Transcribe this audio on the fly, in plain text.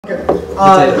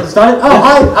Started.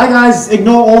 Oh, hi guys.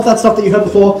 Ignore all of that stuff that you heard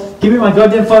before. Give me my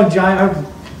goddamn phone, giant.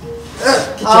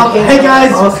 Hey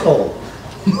guys. Asshole.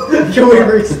 Can we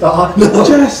restart?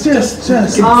 Just.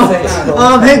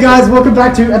 Hey guys, welcome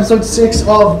back to episode 6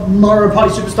 of Mario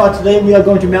Party Superstar. Today we are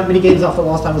going to mount minigames after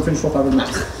last time we finished 4 5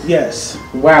 maps. Yes.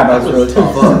 Wow, that was really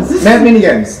tough. Mount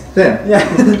minigames. There. Yeah.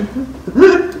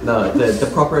 No, the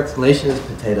proper explanation is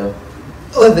potato.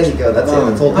 Oh, there you go. That's it.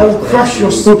 That's all. I will crush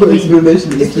your Super stupid.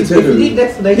 explanation is If you potato. need an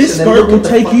explanation, This then boat look will at the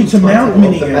take you fucking to Mount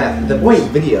title of the Minigame. map, the voice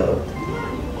video.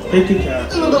 Take your cat.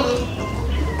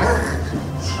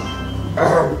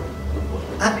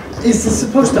 Is this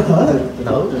supposed to hurt?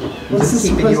 No, What's just this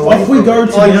keeping you supposed away. Off we go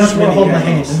to Oh, you Mount just want to hold my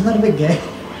hand. Minigames. Isn't that a bit gay?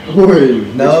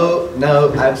 Oi.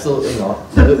 No, absolutely not.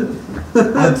 No.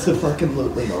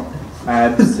 Absolutely not.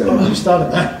 Absolutely. You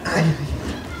started that.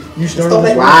 You Stop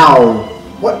started it. Wow.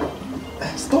 What?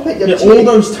 Stop it, you're Yeah, all cheating.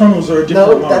 those tunnels are a different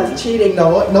No, mode. that's cheating.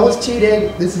 No, it's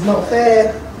cheating. This is not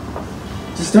fair.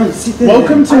 Just don't sit there.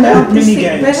 Welcome to I Mount know, this is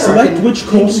Minigames. better. Select I can- which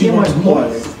course you want to my play.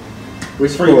 voice.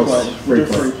 Which Free course? play. We'll do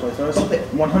free play first.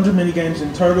 100 minigames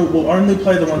in total. We'll only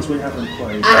play the ones we haven't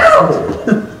played.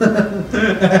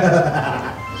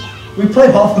 We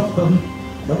played half of them.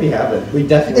 No, we haven't. We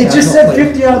definitely It have just not said played.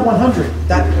 50 out of 100.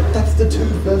 That's the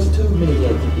first two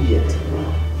minigames, you idiot.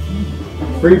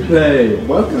 Free play.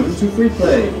 Welcome to free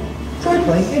play. Try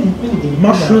playing any minigame.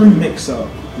 Mushroom mix-up.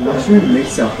 Mushroom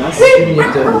mix-up. That's You need to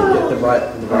get the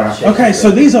right shape. Okay, so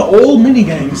these are all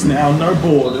minigames now, no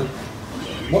board.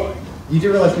 What? You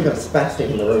do realize we got a spastic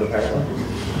in the room, apparently.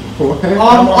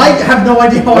 I have no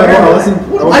idea how I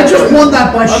won. I just won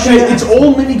that by Okay, sheer it's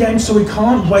all minigames, so we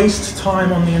can't waste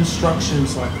time on the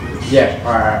instructions like this. Yeah.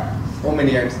 Alright. All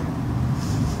minigames.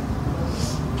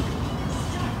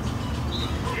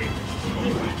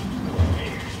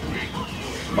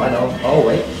 I know. Oh,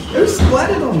 wait. Who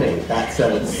splattered on me? That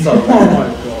sounded so Oh bad. my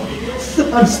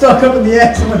god. I'm stuck up in the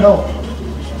air. Someone help.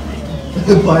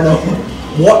 I know.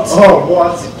 What? Oh,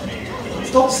 what?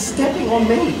 Stop stepping on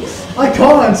me. I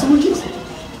can't. Someone keeps.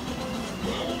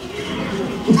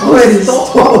 Please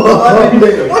stop.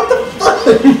 What the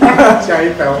fuck?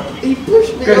 Jay fell. He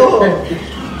pushed me Good.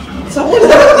 off.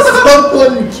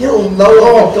 Someone kill Noah.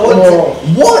 Oh, God. oh.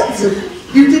 What?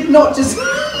 You did not just...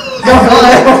 I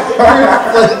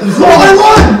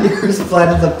won! You were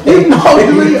splattered the pig. Oh,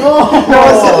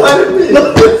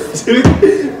 Dude,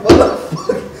 what the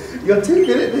fuck? You're too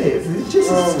good at this. He's just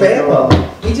a spammer.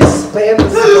 He just spammed the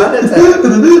splatter tag.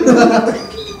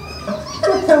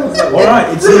 Alright,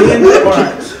 it's the end.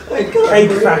 Alright. I can't Cake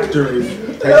breathe.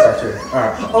 Factory.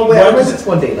 Alright. Oh wait, I read this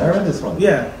one, Dean. I read this one.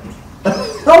 Yeah.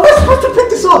 How am I supposed to pick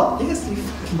this up? Yes, you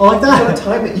fucking... I like You gotta that.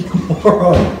 time it, you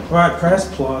moron. Alright, press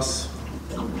plus.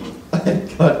 I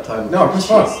can't time it. No, press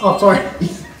plus. Oh, sorry.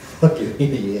 Fucking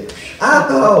idiot.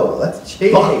 Ow! That's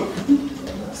cheating.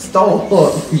 Stop.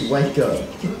 Wake up.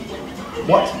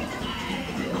 What?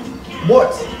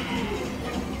 What?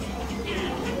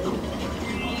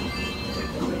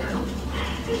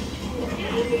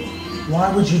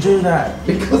 Why would you do that?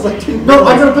 Because I didn't... No,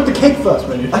 I gotta put the cake first,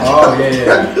 man. Oh,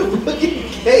 yeah. The fucking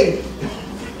cake.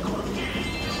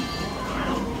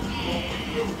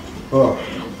 Oh.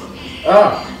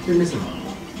 Ah, you're missing.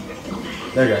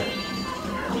 There you go.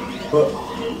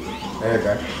 Oh. There you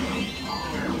go.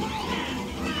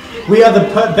 We are the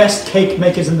best cake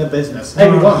makers in the business. Hey,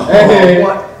 we won. Hey. Oh,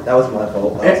 what? That was my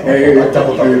fault. That was my Hey. fault. I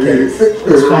doubled up the cakes.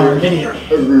 It's fine, idiot.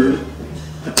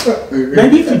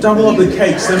 Maybe if you double up the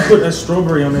cakes, then put a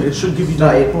strawberry on it, it should give you No,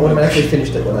 double it points. automatically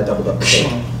finished it when I doubled up the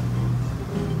cake.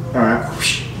 Alright.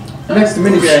 Next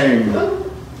minigame.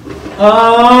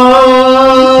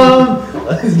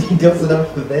 He goes it up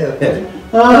for there then.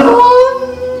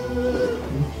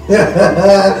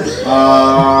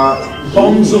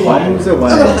 Bombs away. Bombs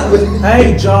away.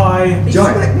 Hey, Jai. He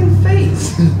Giant. smacked me in the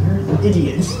face.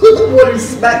 Idiot. What is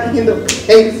smacking in the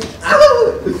face?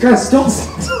 Ow! Guys, stop.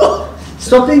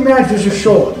 Stop being mad because you're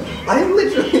short. I'm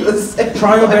literally the same.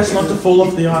 Try your best not to fall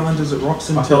off the island as it rocks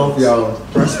and I fell off the tilts.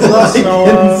 island. Press plus, I Noah.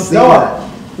 didn't see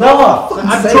that. Noah,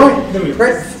 I'm Say trying. it.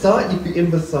 Press start, you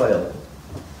imbecile.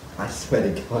 I swear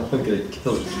to God, I'm gonna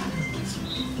kill you.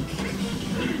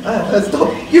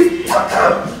 Stop! You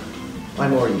fucker!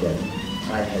 I'm already dead.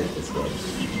 I hate this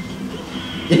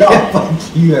game. Yeah,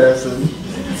 fuck you, Harrison.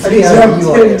 See how Jumped you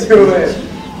like into it.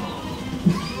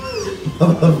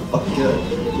 Motherfucker.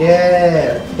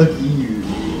 Yeah, fuck you.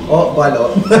 Oh, why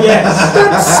not? Yes.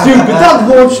 That's stupid. That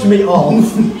launched me off.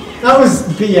 That was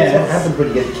What BS. happens when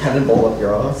you get a cannonball up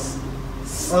your ass?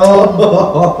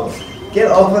 Oh. Get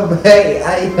off of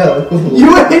me! You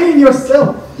were hitting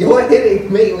yourself. You were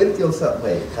hitting me with yourself,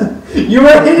 mate. You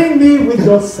were hitting me with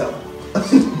yourself.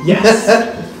 Yes.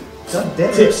 God damn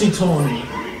it. Tipsy Tawny.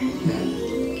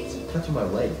 Touching my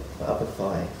leg, my upper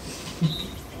thigh.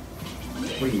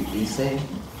 What are you saying?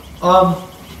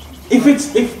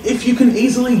 If you can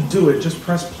easily do it, just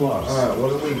press plus. Alright,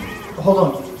 what are we? Hold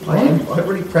on. I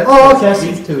already pressed Oh, this.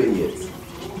 okay. These two idiots.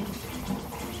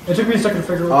 It took me a second to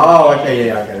figure out. Oh, okay,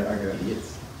 yeah, I get it.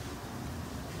 Idiots.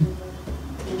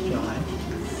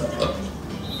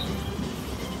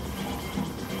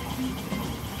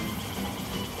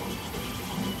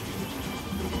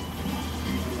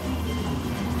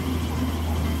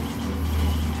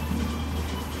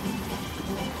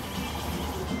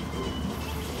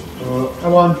 I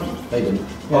won. They didn't.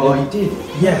 Yeah, Oh, they you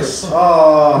did. Yes.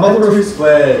 Oh, Mother of- two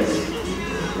squares.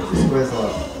 Two squares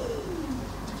left.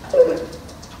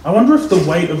 I wonder if the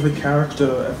weight of the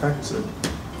character affects it.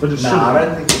 But it should. Nah, I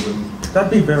don't think it would.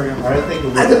 That'd be very I unfair. don't think it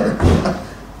would.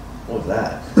 What was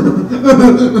that?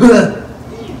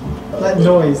 That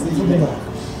noise. That you make.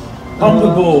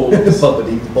 Bumbleball.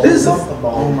 Bumpity balls. This is,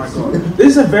 oh my god. This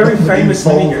is a very famous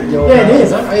minigame. Yeah, it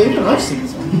is. Even I've seen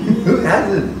this one. Who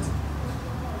hasn't?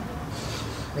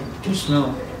 You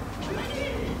smell.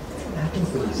 What happens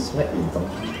when you sweat, you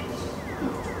donkey?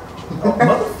 Oh,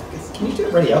 motherfuckers. Can you do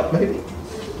it ready up, maybe?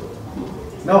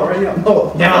 No, ready up.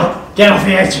 No. Now, get off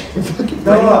the edge.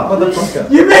 No, up,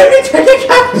 motherfucker. You made me take a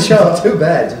capture. Oh, too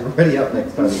bad. Just ready up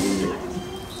next time. You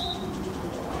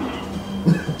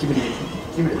give me the.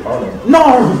 Give me the. Oh no. No!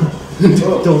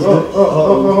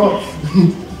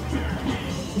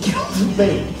 Get off of me.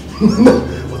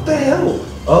 What the hell?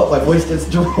 Oh, my voice gets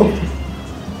dropped.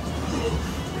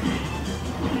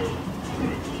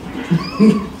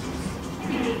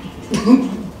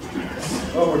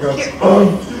 Oh my god.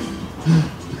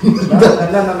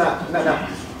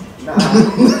 No.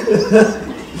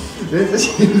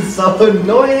 This is so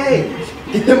annoying.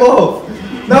 Get him off.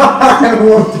 No, I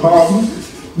want Tom.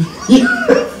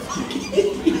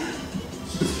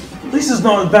 This is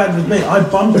not bad with me. I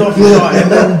bumped off the guy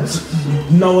and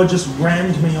then Noah just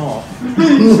rammed me off.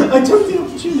 I took the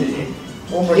opportunity.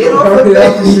 Oh my Get god, off hurry of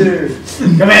up, me. dude.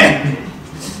 Come here.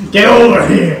 Get over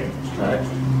here. Alright.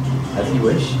 As you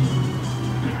wish.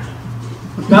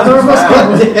 Neither of us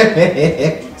God can. damn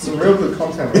it. Some real good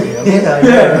content right here. Yeah, I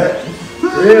know,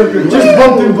 right? Real good. Just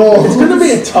bumping balls. It's gonna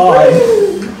be a tie.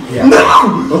 Yeah.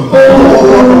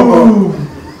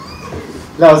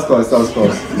 That was close,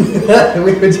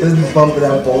 We were just bumping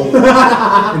our balls in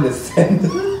the center.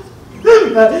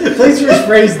 Please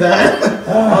rephrase that.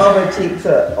 Oh, my cheeks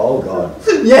hurt. Oh, God.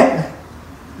 Yeah.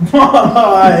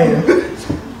 Why?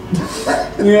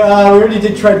 Yeah, we already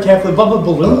did tread carefully. Bump a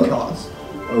balloon cars.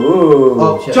 Ooh.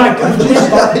 Oh, shit. Johnny, come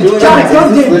This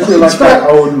Johnny, is literally like Stop. that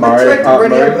old I Mario tried to Kart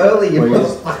ready up mode early, you where you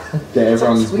just motherfucker. get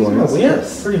everyone's Squeeze my points. wings.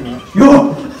 Yes, pretty much.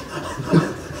 Yo.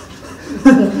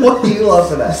 What are you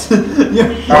laughing at? Yeah.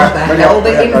 What Alright, the ready hell? up,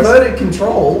 They're ready up, guys. inverted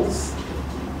controls.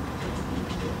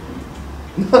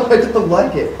 No, I don't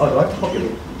like it. Oh, do I have to copy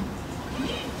it?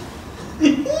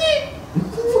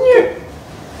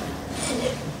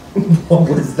 What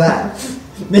was that?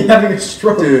 Me having a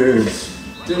stroke.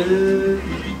 Dude.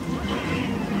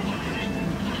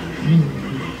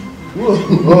 Whoa.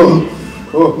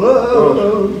 Oh.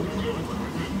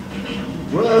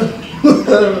 Whoa.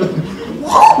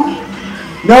 Oh.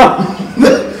 No!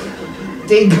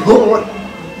 Dean, what?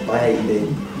 I hate you,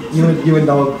 Dean. You and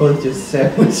Noah both just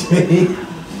sandwich me.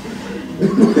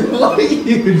 What are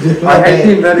you doing? I hate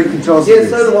the inverted controls. Yeah, of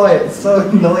so this. do I. It's so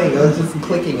annoying. I was just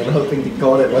clicking and hoping to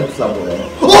God it went somewhere.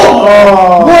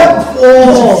 Oh!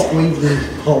 Just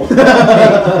squeezing pulp.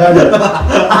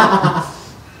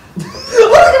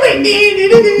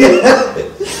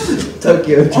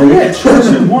 Tokyo Oh Drift. yeah,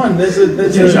 Chosen One. There's a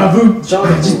Deja vu.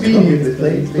 Just been in the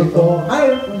place before.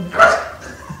 Higher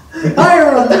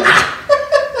on the.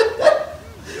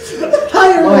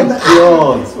 Higher My on the.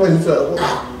 god. When's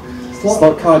that?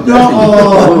 Slot card. No.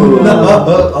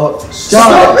 No. Oh,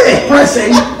 Stop it!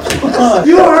 Pressing.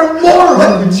 You are a moron.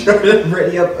 I'm trying to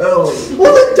ready up early.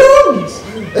 Well, then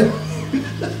don't.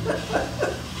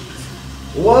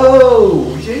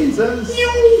 Whoa, Jesus.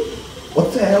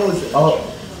 What the hell is it? Oh,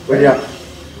 Ready up.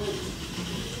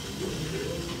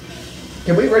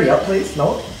 can we ready up, please?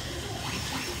 No.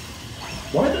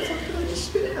 Why the fuck did I just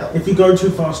spin out? If you go too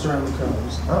fast around the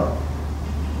curves. Oh,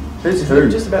 Who's we're who?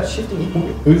 just about shifting.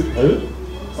 Who's who?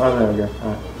 Oh, there we go.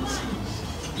 Alright.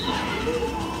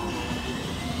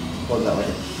 What is that, like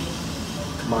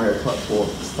a Mario Kart Tour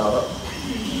startup?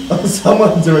 Oh,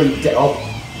 someone's already dead. Oh.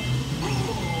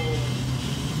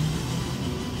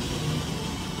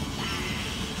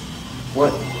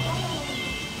 What?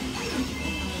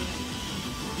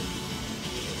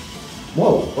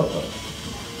 Whoa, what the?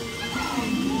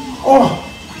 Oh!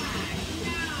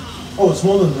 Oh, it's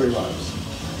more than 3 lives.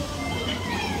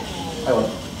 I won.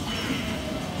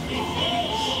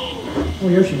 Oh,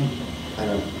 Yoshi. I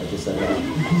know, I just said that.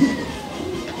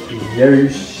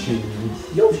 Yoshi.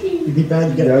 You'd be bad,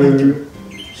 you get a pankin.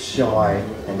 Shy.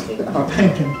 And A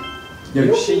pankin.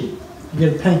 Yoshi. You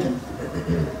get a pankin.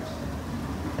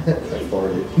 I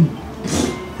forwarded.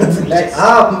 Next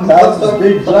up, that was a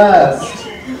big blast.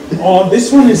 Oh,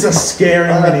 this one is a scary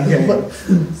minigame.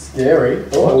 Scary.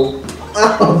 Oh.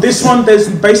 This one, there's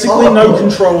basically no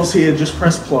controls here, just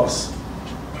press plus.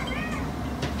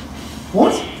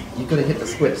 What? You gotta hit the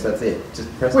switch, that's it. Just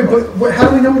press Wait, plus. but how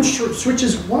do we know which switch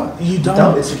is what? You Don't.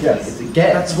 don't. It's a guess. It's a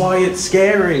guess. That's why it's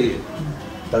scary.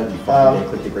 Don't you fucking dare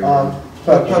click the green one.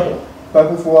 Purple.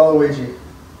 Purple for Waluigi.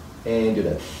 And you're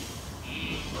dead.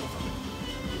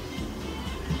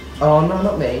 Oh no,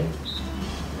 not me.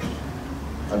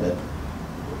 I'm dead.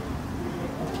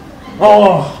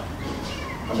 Oh!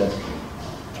 I'm dead.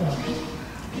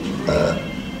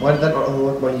 Why did that not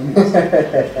work when you used?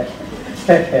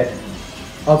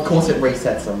 Of course it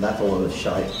resets them, that's all of the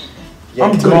shite. Yeah,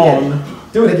 I'm do it gone. again.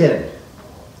 Do it again.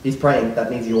 He's praying,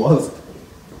 that means he was.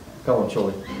 Go on,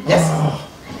 surely. Yes! I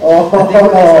think when they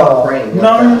start praying, like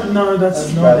that, No, that's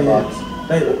That's not bad it.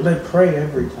 luck. They pray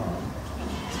every time.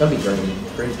 it's gonna be green.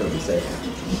 Green's gonna be safe.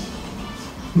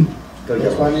 Go Which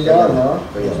yellow. one you Go going, yellow.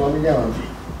 huh? Go Which yellow. one you going?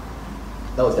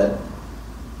 That was dead.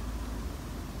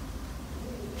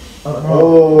 Oh, no.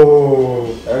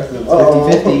 Oh. Harrison, it's Uh-oh.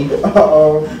 50-50.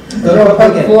 Uh-oh. Go purple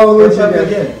purple again. for Waluigi Go purple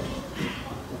again. again.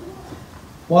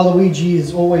 Waluigi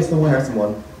is always the winner. Harrison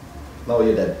won. No,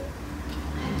 you're dead.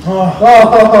 Oh,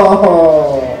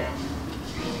 Oh.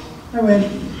 I win.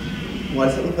 Why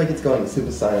does it look like it's going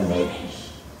Super Saiyan mode?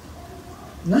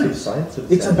 Super Nice. Saiyan?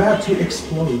 Super it's Saiyan. about to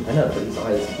explode. I know, but his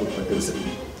eyes look like this.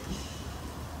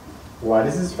 Why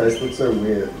does his face look so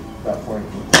weird at that point?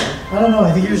 I don't know,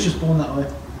 I think he was just born that way.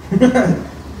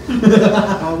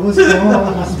 I was born.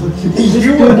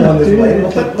 You were born this way.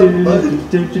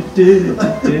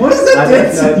 What is that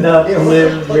dance?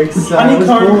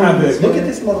 Honeycomb Havoc. Look at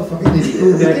this motherfucker.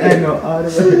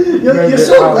 You're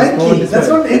so lanky. That's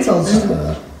what an insult's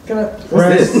gonna.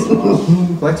 What's this?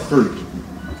 Collect fruit.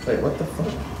 Wait, what the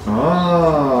fuck?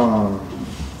 Oh.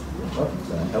 What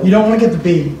the hell? You don't want to get the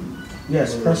B.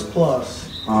 Yes, press plus.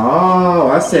 Oh,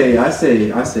 I see.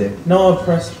 No,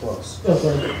 press plus. Oh,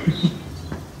 sorry.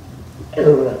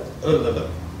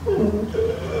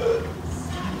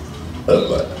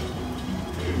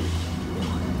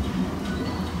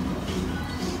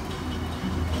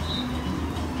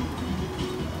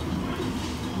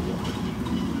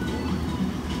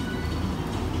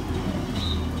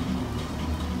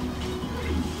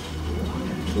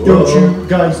 Don't you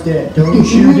guys dare. Don't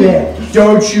you dare.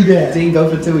 Don't you dare. Dean, go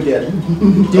for 2 again.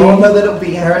 Oh no, that'll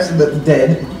be Harrison that's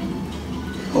dead.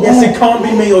 Yes, it can't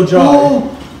be me or Jai.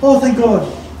 Oh, thank God.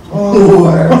 Oh,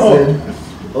 Harrison.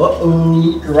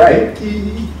 Uh-oh. Great.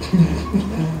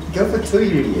 Go for 2,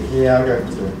 you idiot. Yeah, I'll go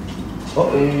for 2.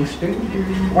 Uh-oh, stupid. There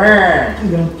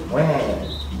you go.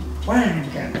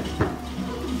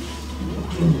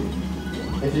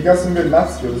 If you got some good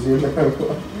math skills, you know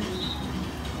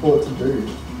what to do.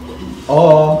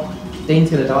 Oh, Dean's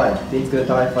gonna die. Dean's gonna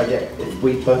die if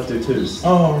we both do 2s.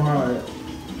 Oh, right.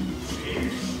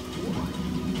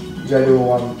 Jay do a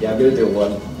 1. Yeah, I'm gonna do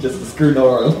 1. Just to screw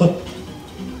Nora over.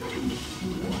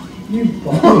 You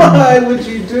Why would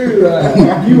you do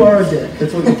that? You are a dick.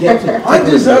 That's what you get to. I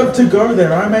deserve to go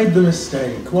there. I made the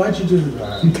mistake. Why'd you do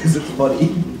that? Because it's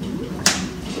funny.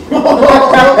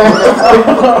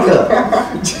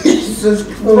 Jesus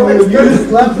Oh, Christ. you just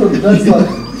left him. That's like.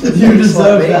 You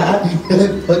deserve that.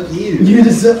 Fuck you. You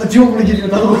deserve. Do you want me to give you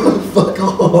another one? Fuck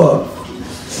off.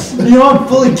 You know, I'm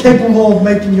fully capable of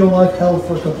making your life hell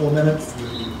for a couple of minutes.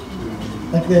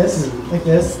 Like this,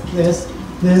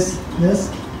 this.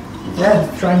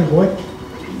 Yeah, trying to boy.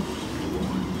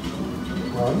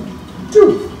 1,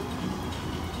 2.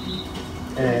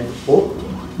 And 4.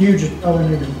 You just. Oh, and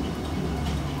you do.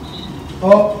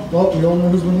 Oh, well, we all know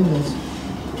who's winning this.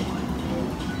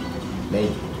 Me.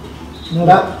 No,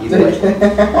 Either way.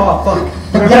 Oh, fuck.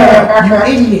 Yeah,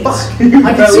 you idiot. I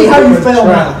can see how you fail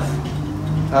math.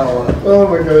 I don't want to. Oh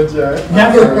my god,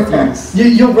 Jay.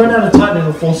 You'll run out of time and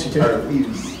it'll force you I to.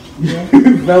 refuse. You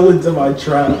fell into my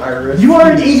trap. I refuse. You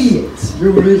are an idiot.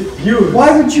 You refuse.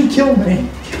 Why would you kill me?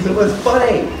 It was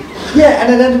funny. Yeah,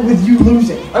 and it ended with you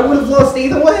losing. I would have lost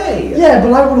either way. Yeah,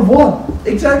 but I would have won.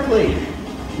 Exactly.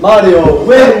 Mario,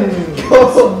 win! Go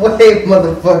away,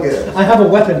 motherfucker. I have a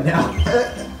weapon now.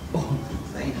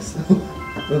 Thanks.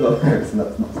 No, Harrison,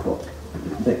 that's my spot.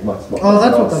 Take my spot. Oh,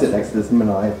 that's I'll what sit that's- next to this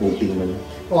maniacal demon.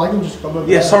 Oh, I can just come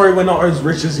over Yeah, there. sorry, we're not as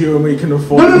rich as you and we can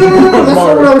afford. No, that's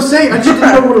not what I was saying. I just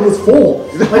didn't know what it was for.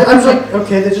 Like, I was like,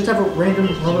 okay, they just have a random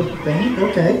rubber band?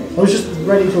 Okay. I was just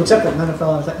ready to accept it, and then I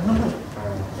fell and I was like, no.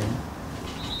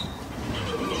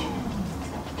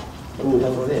 Ooh,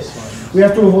 look at this. We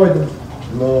have to avoid them.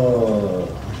 No.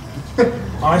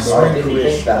 Ice I Rink didn't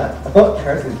Wish. think that. Oh,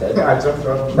 Harrison's dead. I jumped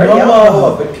on. Ready No.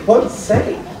 up, for God's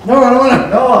sake. No, I don't want to.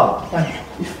 No.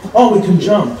 Oh, we can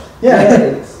jump. Yeah.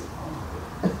 Yes.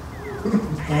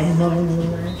 No. I'm gonna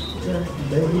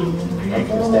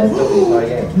stand still this try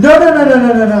again. No.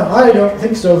 I don't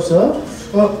think so, sir.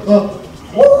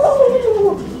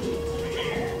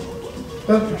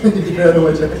 You know the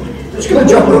way to. Just gonna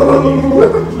jump.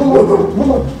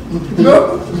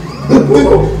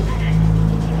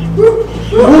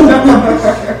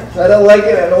 I don't like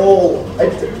it at all.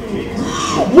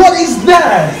 What is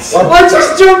that? I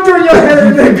just jumped on your head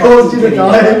and it caused you to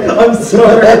die. I'm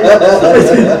sorry.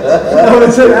 That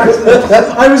was an accident.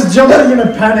 I was jumping in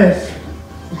a panic.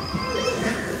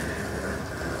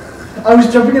 I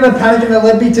was jumping in a panic and it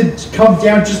led me to come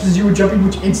down just as you were jumping,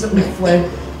 which instantly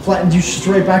flattened you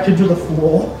straight back into the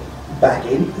floor. Back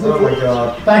in. Oh my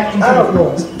god. Back into Out the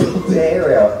floor. of the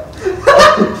area.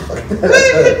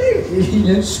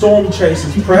 Storm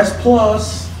Chasers, press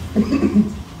plus.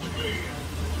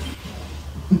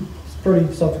 It's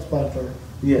pretty self-explanatory.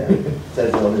 Yeah.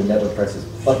 Says the one who never presses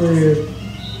plus. Weird.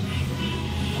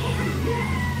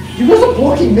 You wasn't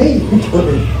blocking me.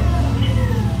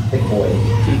 Thick boy,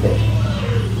 too thick.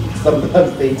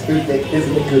 Sometimes being too thick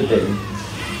isn't a good thing.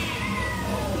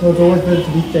 So it's always better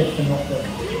to be thick than not thick.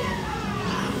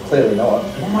 Clearly not.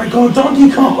 Oh my god,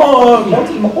 Donkey Kong!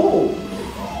 Monty Mole!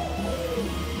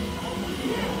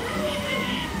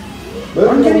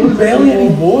 I'm getting barely any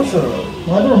water.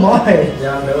 Neither am I.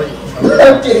 Yeah, I'm really.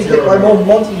 I'm getting hit by more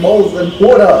Monty Moles than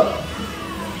water!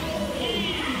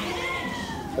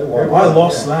 I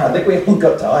lost I that. think we all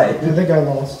got tied. I think I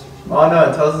lost. Oh no,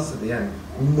 it tells us at the end.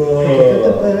 No.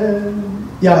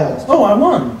 Yeah, I lost. Oh, I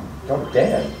won. God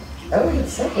damn. How do we get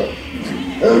second?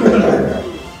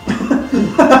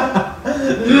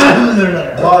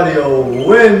 Audio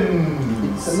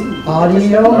wins!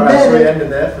 Audio Alright, so we medic. ended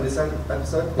there for this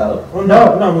episode? No. Oh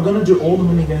no, we're gonna do all the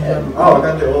minigames. Oh, we're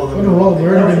gonna do all of We're them. gonna roll. We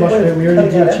already did much of it. We already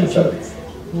did cheat sheet.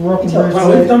 Rock and Wow,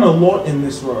 we've done a lot in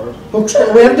this row. Book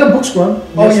Scrum. We haven't done Book Scrum.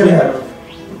 Oh Yes, yeah, we we have. have.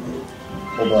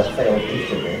 Although I failed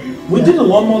instantly. We did a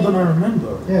lot more than I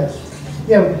remember. Yes.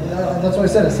 Yeah, that's what I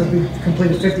said. It said we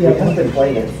completed 50 We out of have been 100.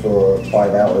 playing it for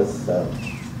 5 hours, so...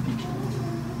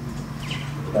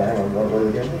 But hang on, what are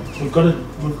we doing? We've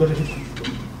got to hit.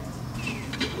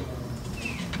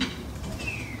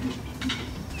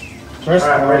 First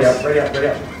Alright, class. ready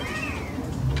up.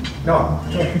 No.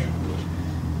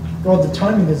 God, the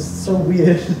timing is so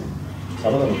weird.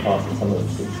 Some of them are fast and some of them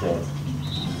are too slow.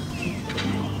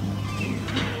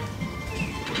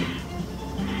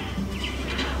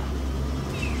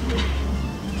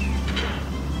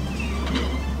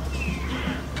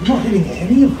 I'm not hitting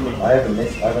any of them. I've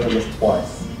only missed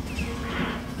twice.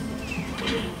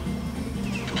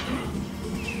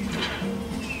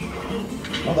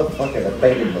 Motherfucker, that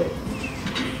baited me.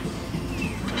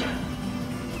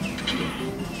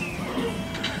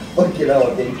 Look, you know,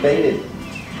 I'm getting baited.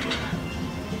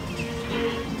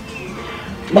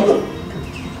 Mother...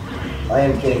 I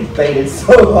am getting baited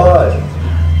so hard.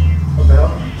 What the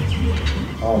hell?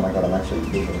 Oh my god, I'm actually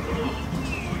losing.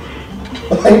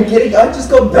 I just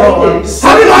got baited.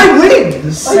 How did I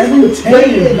win?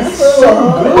 17. That's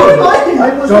so good.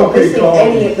 I was not missing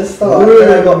any at the start,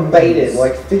 and I got baited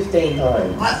like 15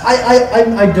 times.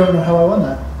 I don't know how I won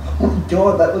that. Oh my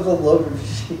god, that was a load of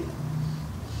shit.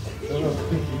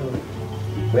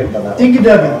 We haven't done that one. Dinga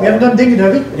Derby. We haven't done Dinga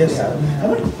Derby? Yes. Yeah.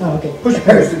 Have we? Oh, okay. Push it.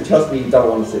 Harrison, trust me, you don't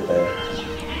want to sit there.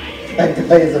 That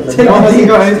guy is a Take No, a hasn't deep,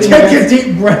 got anything take a against-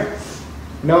 deep breath.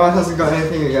 No one hasn't got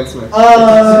anything against me. It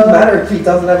doesn't matter if he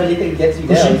doesn't have anything against you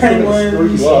now. Pushing He's still gonna screw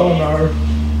penguins. you Oh up.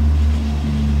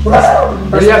 no.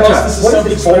 Ready up, chat. This is What is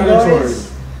this, Fall self-explanatory. Guys?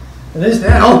 It is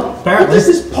now. What Apparently. does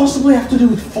this possibly have to do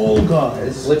with Fall This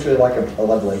Guys? is literally like a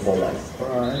level in Fall Guys.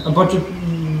 Alright. A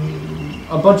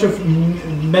bunch of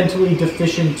mentally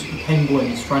deficient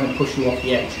penguins trying to push you off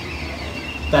the edge.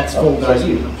 That's Oh, Fall Guys so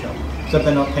in you- a nutshell. Except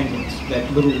they're not penguins. They're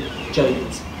little jelly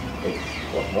beans.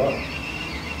 What?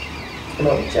 Come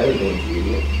on, jelly beans, you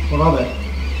idiot. What are they?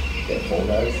 Get Fall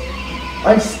Guys.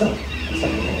 I'm stuck. I'm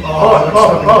stuck in there.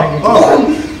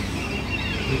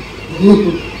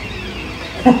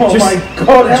 Oh Just- my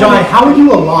god, Jai, how are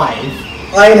you alive?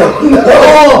 I know.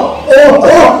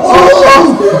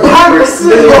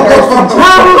 Harrison!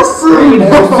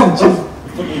 Just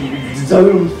fucking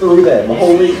zoned through them.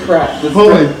 Holy crap. This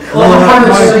Holy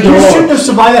You shouldn't have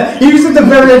survived that. He was at the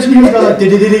very edge. He was like,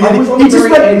 he just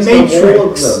went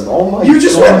Matrix. Oh You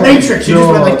just went Matrix. You just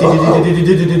went like, That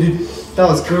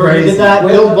was already crazy. did that.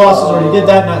 Build bosses already did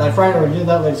that. Nightlight Friday already did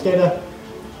that. Late Skater.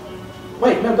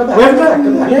 Wait, no, go back. We haven't Go back. done-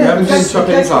 Go back. yeah, we haven't done Catch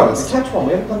Shopping one. Sagas. Catch one.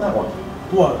 We haven't done that one.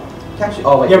 What? Catch it.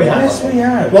 Oh wait. Yeah, we have. Yes, we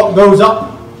have. What goes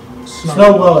up?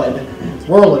 Snow whirling.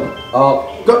 Oh.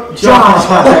 Go, John.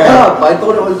 I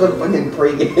thought it was a fucking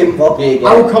pre-game Bobby again.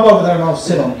 I will come over there and I'll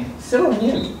sit on you. Sit on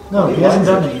you. No, he hasn't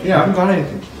done anything. Yeah, I haven't done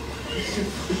anything.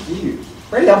 You.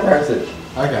 Ready up, Harrison.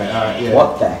 Okay, yeah.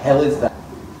 What the hell is that?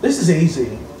 This is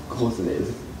easy. Of course it is.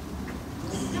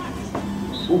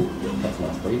 Ooh, that's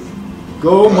nice, please.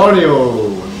 Go Mario!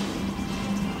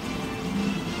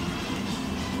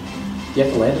 Do you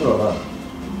have to land it or not?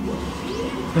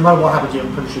 No matter what happens,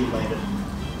 I'm pretty sure you landed.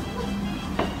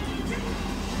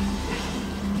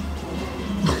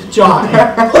 John.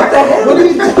 What the hell? What are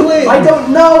you doing? I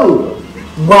don't know.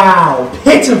 Wow.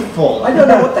 Pitiful. I don't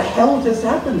know what the hell just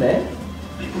happened there.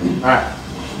 Alright.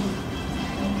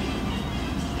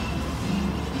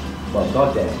 Well,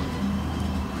 goddamn.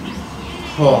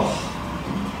 Oh.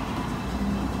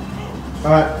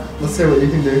 Alright, let's see what you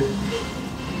can do.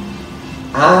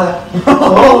 Ah.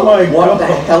 Oh my What god. the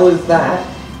hell is that?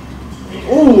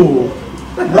 Ooh.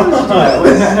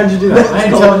 How'd you do that? I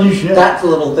ain't telling you shit. That's a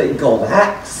little thing called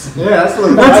hacks. Yeah, that's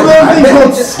what That's a little thing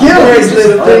called skill. There's a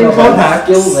little thing called hacks.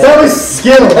 That was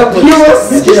skill. That was Pure You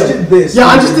just skill. did this. Yeah,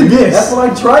 I just did That's this. what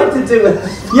I tried to do.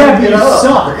 Yeah, but Fuck it you up.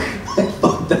 suck. I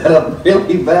fucked that up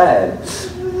really bad.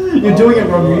 You're doing it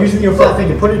wrong. You're using your flat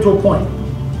finger. Put it to a point.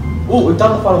 Oh, we've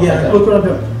done the final Yeah. takedown. Look what I'm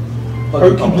doing.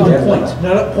 Fucking keep I'm doing doing point.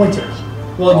 No, not pointers.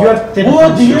 Well, you have thin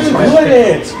What do you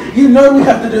pointers. do it? You know we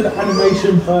have to do the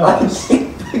animation I first.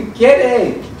 keep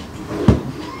forgetting.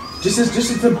 Just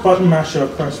as the button masher,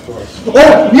 press plus.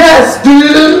 Oh, yes,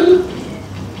 dude!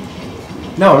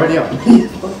 No, already up.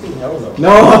 Fucking hell no.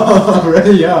 No,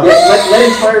 already up. Yeah, let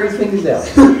him tire his fingers out.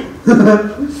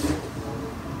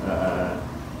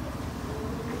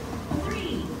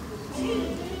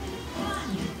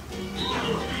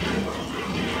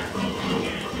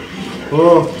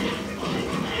 Oh.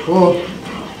 Oh.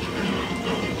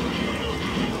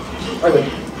 I win.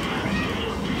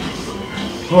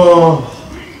 Oh.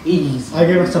 Ease. I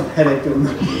gave myself a headache doing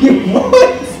that.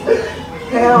 What?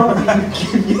 How did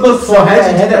you give yourself So how did you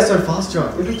a do that headache? so fast,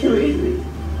 John? It was too easy.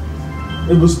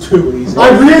 It was too easy. I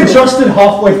readjusted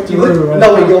halfway through.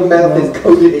 No, your mouth is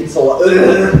coated in salt.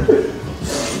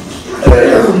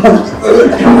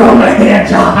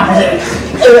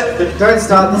 Don't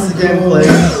start this again, please.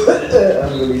 I'm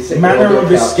gonna be sick Manner on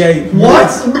of your couch. escape. What?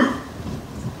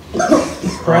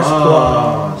 Press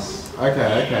plus.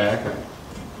 Okay.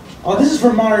 Oh, this is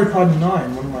from Mario Party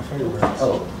 9, one of my favorites.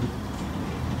 Oh.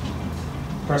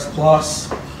 Press plus.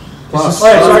 Plus. This is-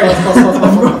 Alright, sorry.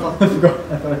 I forgot.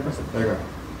 I thought I pressed it. There you go.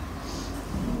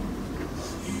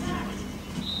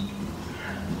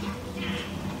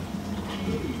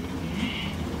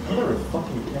 I'm gonna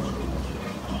fucking catch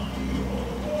it.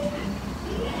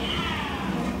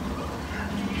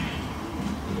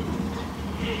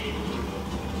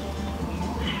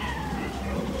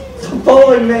 Stop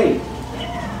following me!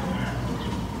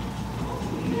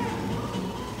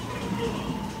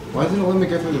 Why didn't it let me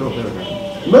go through the door? There we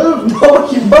go. Move! No,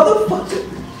 you motherfucker!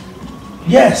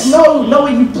 Yes! No,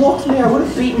 you blocked me. I would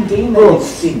have beaten Dean there. You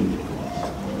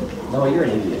didn't. No, you're an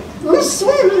idiot. I'm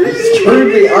sweet.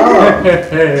 Screw me up.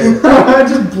 I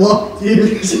just blocked you.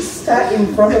 You just sat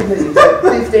in front of me for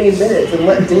 15 minutes and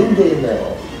let Dean get in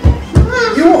there.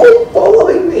 You were all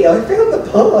following me. I found the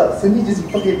parts and you just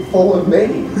fucking followed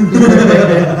me.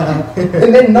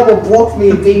 And then Noah blocked me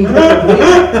and Dean followed me.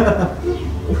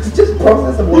 It was just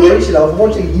process of elimination. I was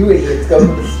watching you idiots go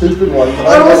for the stupid one.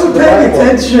 I wasn't paying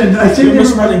attention. I You're didn't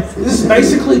just even running. This is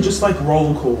basically just like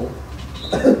roll call.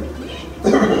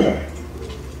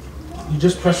 You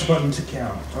just press a button to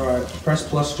count. Alright, press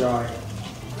plus Jai.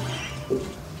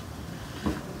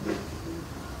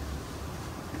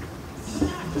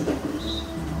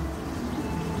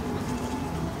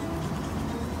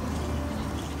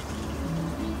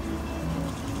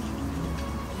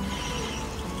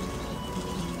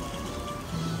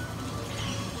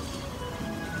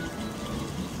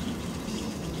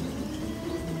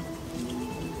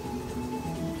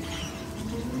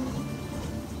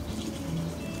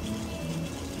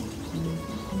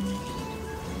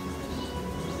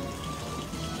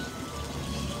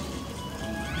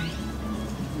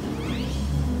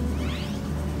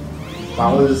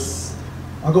 That was.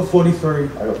 I got 43. I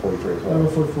got 43 as I well.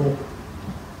 got 44.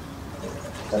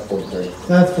 That's 43.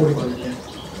 That's 43, yeah.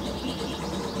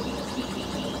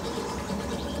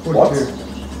 What? 42.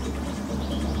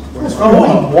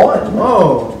 Oh, You won.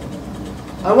 Oh!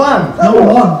 I won! No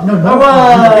one. No, no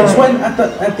won. it's when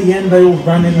at the end they all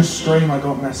ran in a stream. I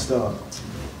got messed up.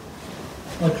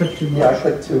 I clicked too much. Yeah, I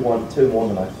clicked 2-1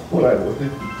 than I thought I would.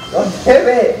 God damn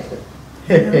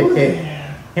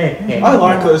it! I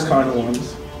like those kind of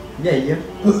ones. Yeah.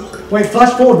 Wait,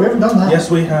 flash forward. We haven't done that. Yes,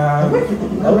 we have.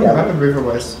 Oh yeah. Rapid River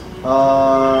West.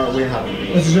 We haven't.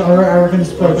 This is, I reckon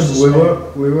it's probably just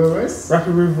We were West?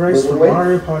 Rapid River Race for Wait.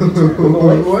 Mario Party 2.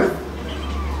 We were?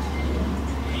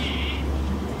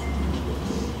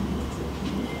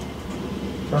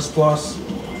 Press plus.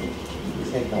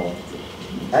 Take no.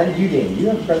 And you didn't. You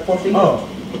have press plus either. Oh,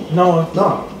 no.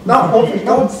 Oh, for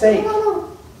God's sake.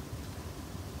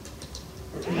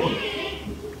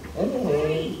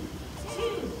 Anyway.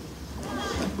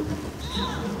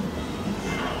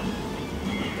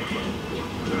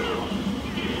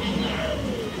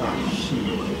 Ah, shit.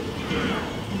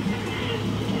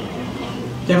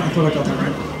 Damn it, I thought I got that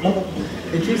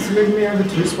right. It keeps moving me over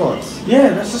 2 spots. Yeah,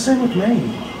 that's the same with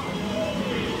me.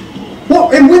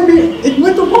 What? It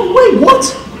went the wrong way.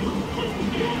 What?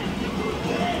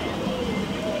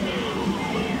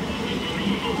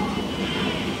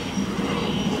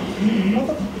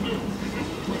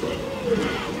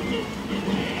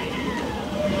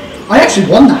 I actually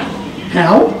won that.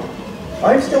 How?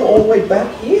 I'm still all the way back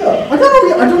here. I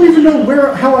don't even know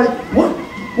how I. What?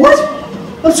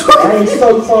 I'm sorry. I'm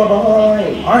so far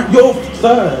behind. You're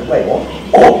third. Wait, what?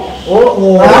 Oh!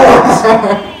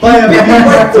 By a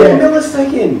Like 4 yeah.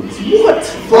 milliseconds. What?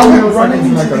 I'm running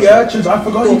into the urchins. I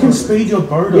forgot you can speed your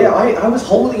boat Yeah, up. I was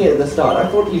holding it at the start. I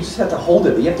thought you just had to hold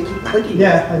it, but you have to keep clicking.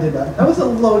 Yeah, I did that. That was a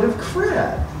load of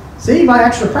crap. See, my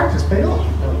extra practice paid off.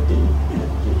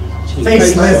 Cheap.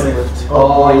 Facelift.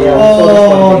 Oh yeah.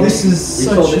 Oh, we this is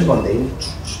saw such this a- one, Dean.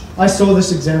 I saw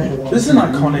this example once. This is an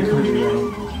iconic video.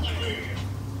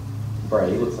 Bro,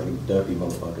 he looks like a derpy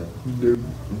motherfucker.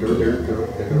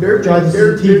 Try this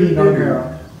is TV, not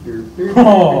mirror.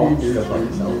 Oh. You look like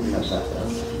yourself. That's that.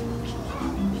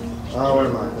 Oh, where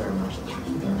am I? There am I.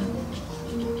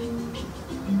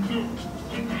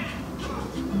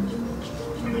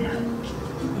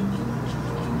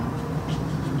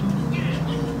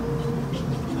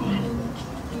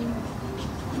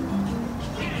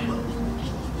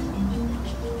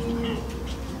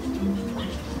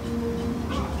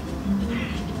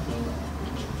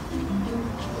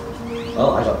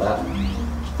 Well, I got that. I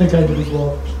think I did as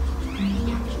well.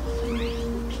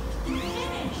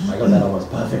 I got that almost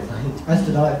perfectly. As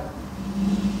did I.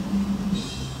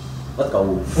 Let's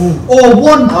go. Oh,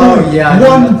 1 point. Oh, yeah.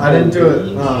 One. I didn't do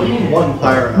it. What do you mean, 1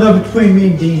 higher enough. No, between me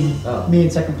and Dean. Oh. Me in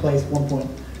second place, 1 point.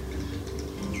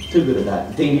 Too good at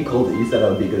that. Dean, you called it. You said I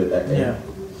would be good at that game. Yeah.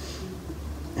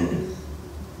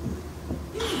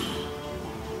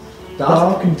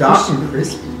 Dark and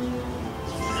crispy.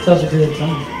 Such a good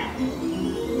time.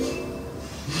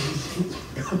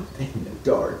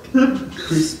 Dark.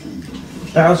 Crispy.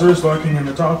 Bowser is lurking in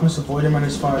the darkness. Avoid him and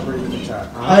his fire-breathing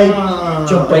attack. I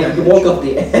jumped Wait, off you the walk off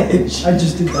the edge. I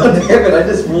just did God that. damn it, I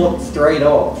just walked straight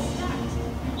off.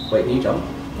 Wait, can you jump?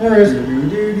 There it is.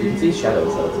 You can see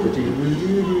shadows, so it's good.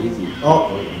 Easy. Oh.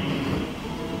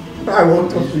 I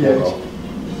walked off the edge.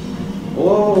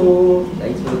 Whoa!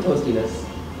 Thanks for the toastiness.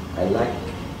 I like.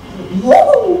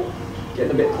 Whoa!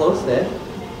 Getting a bit close there.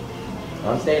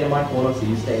 I'm staying in my corner, so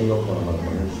you stay in your corner,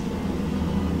 motherfuckers.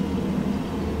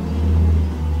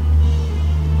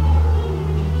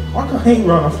 I can't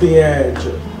run off the edge.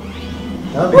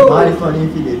 That'd be mighty funny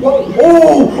if you did. Oh!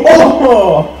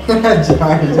 Giant.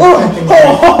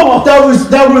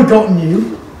 That would have gotten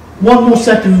you. 1 more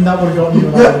second and that would have gotten you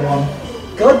another one.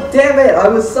 God damn it! I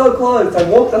was so close. I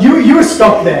walked up. You were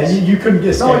stuck there. You couldn't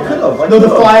get No, scared. I could have. No, the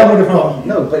fire would have gotten you.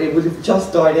 No, but it would have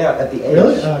just died out at the edge.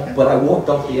 Really? Oh, okay. But I walked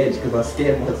off the edge because I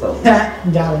scared myself.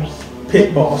 Got him.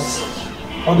 Pit boss.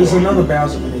 Oh, there's another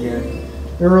Bowser minigame.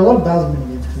 There were a lot of Bowser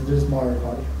minigames because it is Mario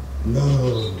Party.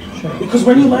 No. Sure. Because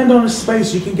when you land on a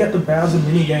space, you can get the Bowser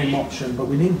minigame option, but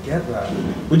we didn't get that.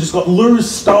 We just got lose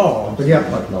star. But yeah,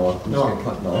 Fuck Noah. I'm Noah. just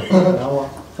gonna fuck Noah. Noah.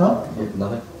 Huh?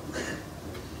 Nothing.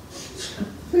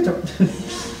 I don't-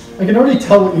 I can already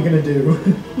tell what you're gonna do.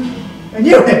 And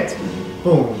you hit!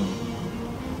 Boom.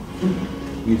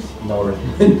 Use Noah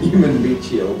human meat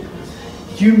shield.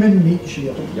 Human meat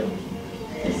shield. Yep.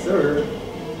 Yes, sir.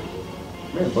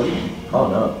 Come here, buddy. Oh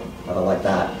no, I don't like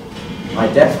that. I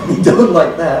definitely don't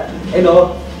like that. Hey,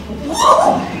 Noah.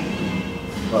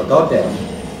 Oh, goddamn.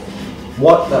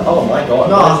 What the? Oh my god.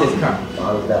 No. What is this crap?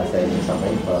 I was about to say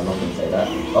something, but I'm not going to say that.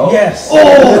 Oh. Yes. Oh!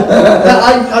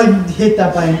 I hit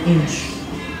that by an inch.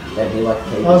 And he like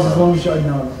came. Oh, as long as you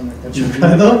know, I wasn't like that joke either.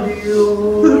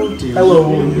 Hello.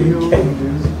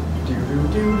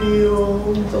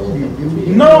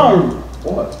 No!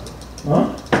 What?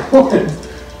 What? What?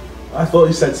 I thought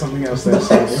you said something else there. I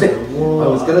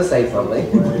was gonna say something.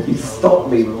 You stopped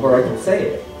me before I could say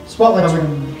it. Spotlight.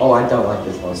 Oh, I don't like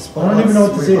this one. I don't even know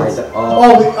what this is.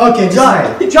 Oh, Okay,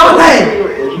 John! John, hey!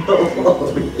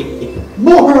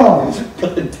 Moron!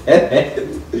 God damn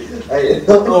it.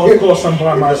 Oh, of course I'm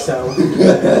by myself.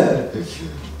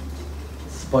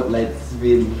 Spotlight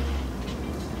spin.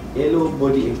 Hello,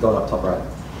 buddy. It's gone up top right.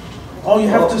 Oh, you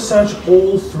have to search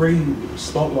all 3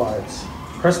 spotlights.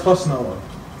 Press plus Noah.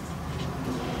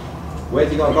 Where's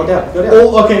he going? Go down. Go down.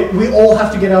 Oh, okay, we all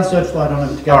have to get our searchlight on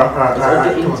it together. Alright,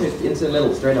 Let's all come on. get into the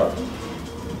middle, straight up.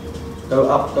 Go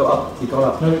up, go up. Keep going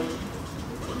up. No.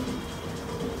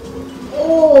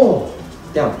 Oh!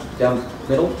 Down, down,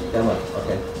 middle, down left.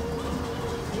 Okay.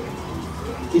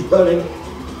 He's burning.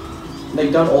 No,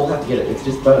 you don't all have to get it. It's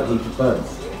just burnt. He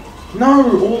burns.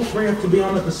 No, all 3 have to be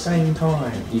on at the same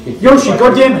time. You can. Yoshi,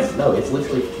 goddammit! No, it's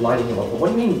literally lighting him up. What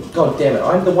do you mean, god damn it?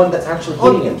 I'm the one that's actually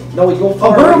hitting him. No, you're Oh,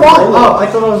 far where am away I? from Oh, him. I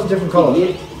thought I was a different color.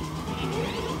 Idiot.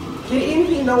 Get in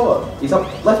here, Noah. He's up,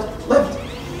 left.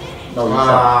 No, you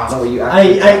suck. No, you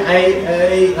actually.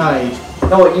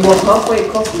 No, you were halfway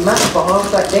across the map for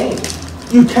half that game.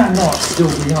 You cannot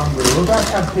still be hungry. We're about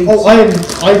to have pizza. Oh,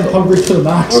 I'm hungry to the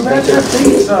max. We're about to have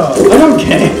pizza. I don't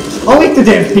care. I'll eat the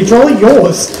damn pizza. I'll eat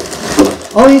yours.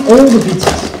 I'll eat all the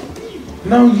pizzas.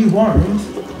 No, you won't.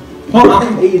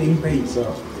 I'm eating pizza.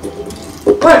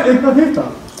 Wait, it's my pizza.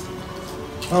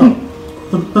 Oh.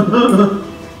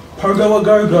 Pogo a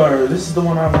Go Go. This is the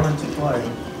one I wanted to play.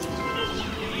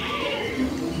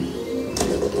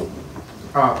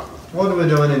 Alright, what are we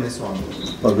doing in this one?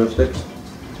 Pogo sticks.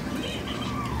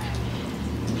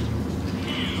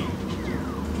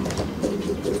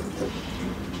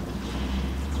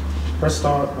 Press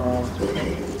start.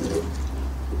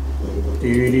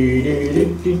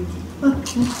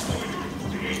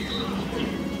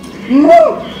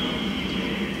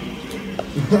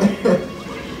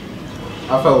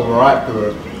 I fell right through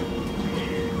it.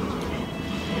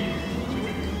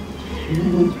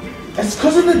 It's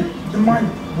because of my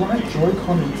right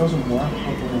Joy-Con. It doesn't work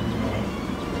properly anymore.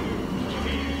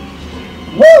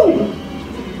 Woo!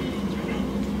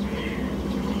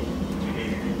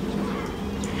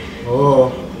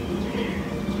 Oh.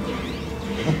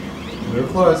 We're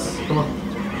close. Come on.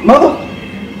 Mother!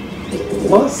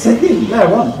 1 second. Yeah,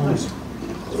 one. Nice.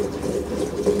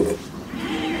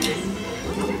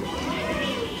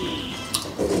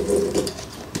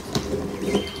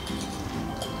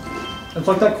 It's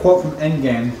like that quote from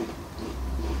Endgame.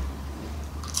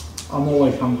 I'm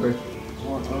always hungry.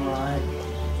 Alright.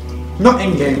 Not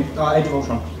Endgame, Age of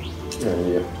Ultron.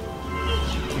 Yeah.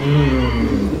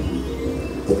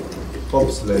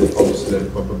 Bobsled.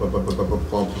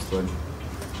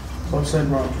 So I said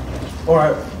run.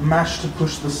 Alright, mash to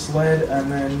push the sled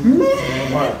and then.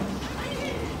 Alright.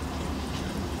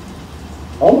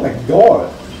 Oh my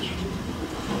god.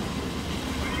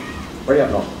 Hurry up,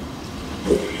 no.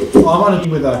 Oh, I'm on a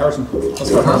team with Harrison. Let's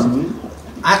go, Harrison.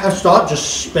 At the start,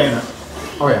 just spam it.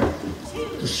 Oh yeah.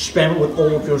 Just spam it with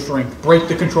all of your strength. Break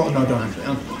the control. No, don't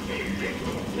actually.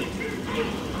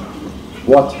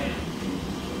 What?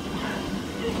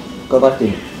 Go left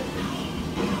in.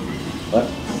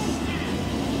 Left.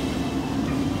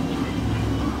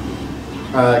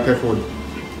 Go forward.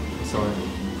 Sorry.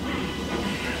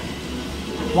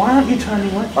 Why aren't you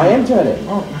turning left? I am turning.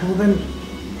 Oh, well then.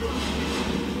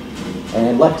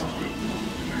 And left.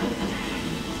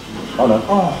 Oh no.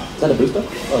 Oh. Is that a booster?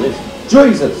 Oh, it is.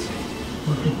 Jesus!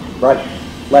 Right.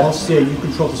 I'll Left. see you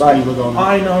control the Right. speed we're going.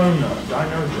 I know, John.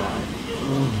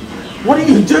 What are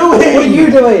you doing? What are you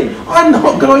doing? I'm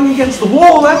not going against the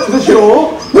wall, that's for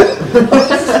sure.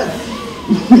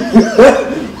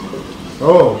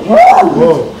 Oh.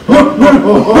 Whoa.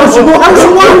 Harrison,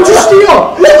 why would you steal?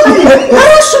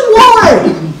 Harrison, why?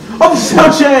 I'm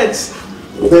such heads.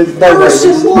 There's no way.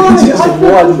 Harrison, why? Just I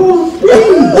one.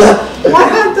 I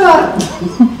had that.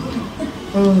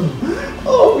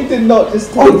 Oh, we did not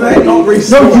just Oh, they're not No,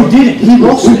 restored. you didn't. He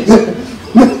lost it.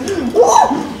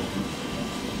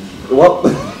 What?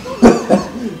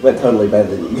 We're totally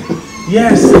better than you.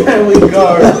 Yes, there we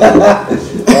go.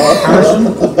 Harrison,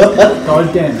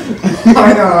 God damn it.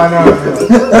 I know.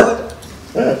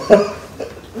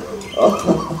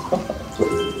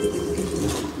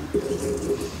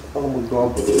 Oh my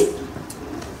god.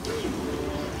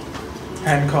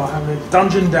 Handcar have it.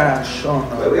 Dungeon Dash. Oh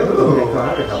no. We haven't done that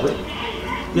car, have we?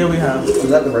 Yeah, we have. Is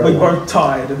that the We real one? both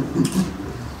tied.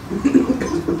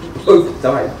 Both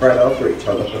died right after each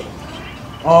other.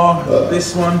 Oh,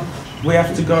 this one. We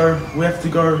have to go.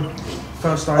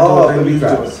 First I do Oh, it, then the you do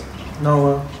traps. it.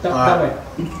 No, That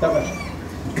way. That way.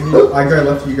 I go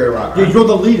left, you go right. Yeah, you're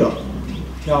the leader.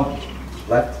 No.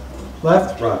 Left,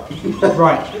 Left. right.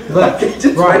 Right. Left.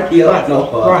 Just Right. right here, Left.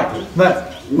 not far. Right.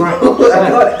 Left. Right. I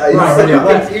got it. It's Right, so yeah.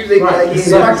 Left. confusing Right. right This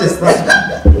is here. practice.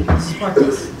 This is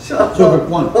practice. Shut So up. good.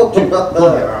 1, 2,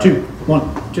 1, 2, 1,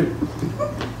 2.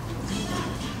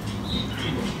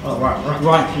 Oh, right.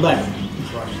 Right. Left.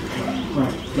 Right.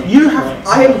 Left. You have. Right.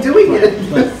 I am doing it at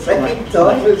the Left. same Right.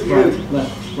 time as you. Right.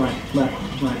 Left. Right. Left.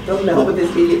 Right. Doesn't help with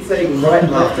this idiot saying right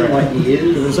and left in my What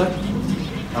ears. is that?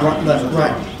 Right, left,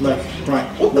 right, left, right,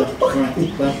 What the left, fuck?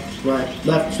 right, left, right,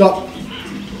 left. Stop.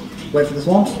 Wait for this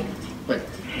launch. Wait.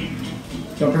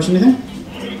 Don't press anything.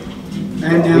 And We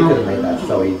could have now, made that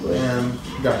so easily.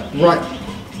 Go. right,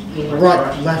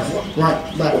 right, left,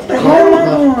 right, left, Come right,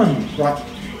 on! left,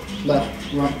 left,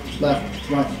 right,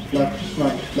 left, right, left,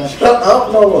 right, left, Shut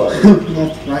up, Noah.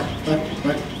 left, right, left,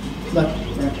 right, left,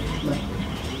 right, left.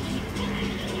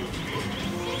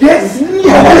 Yes!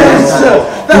 Yes!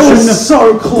 That was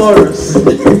so close.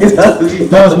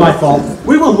 That was my fault.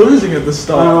 We were losing at the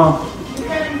start.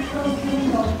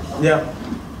 Yeah,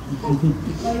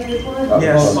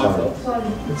 Yes. My fault.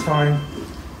 it's fine.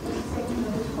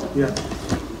 Yeah.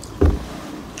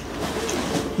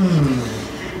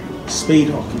 Speed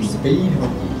hockey. Speed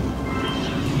hockey.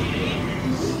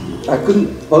 I couldn't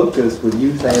focus with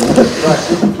you saying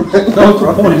right. That was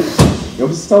the point. It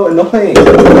was so annoying.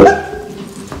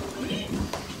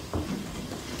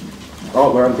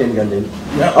 Oh, we're on pin gun, dude.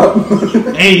 Yeah.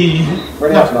 Oh. Hey.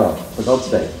 Ready up, Noah. For God's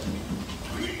sake.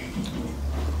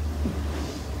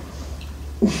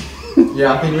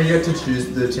 Yeah, I think we get to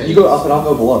choose the team. You go up and I'll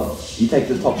go below. You take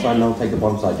the top side and I'll take the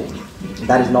bottom side, Dean.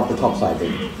 That is not the top side,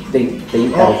 Dean. Dean, that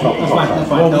is not the That's top fine, that's side.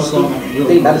 fine. That was wrong.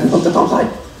 Dean, that is not the top side.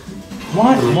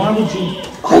 Why would you?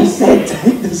 I said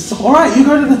take the side. Alright, you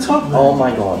go to the top then. Oh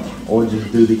my god. Or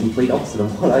just do the complete opposite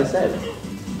of what I said.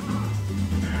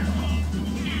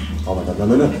 Oh my god,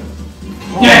 no.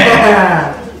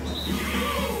 Yeah!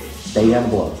 Stay down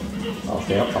below. I'll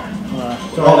stay up top.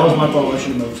 Sorry, that was my fault. I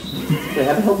should have moved. Wait,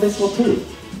 how the hell this one too?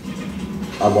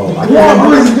 I won't. I What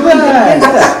was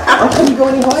that? I couldn't go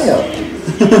any higher.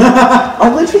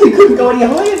 I literally couldn't go any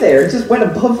higher there. It just went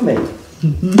above me.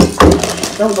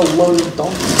 That was a load of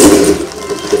donkeys.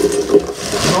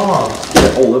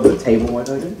 Oh, All over the table, why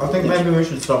don't you? I think maybe we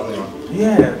should stop there.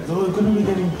 Yeah, we're gonna be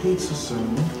getting pizza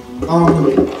soon.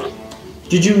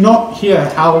 Did you not hear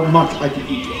how much I could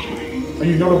eat? Are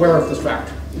you not aware of this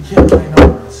fact? Yeah, I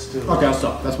know, but still. Okay, I'll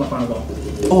stop. That's my final goal.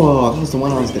 Oh, that was the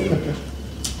one I was doing.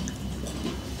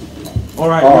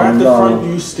 Alright, Oh, you're at the no. front,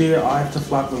 you steer, I have to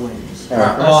flap the wings.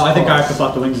 Oh, I think I have to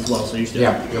flap the wings as well, so you still.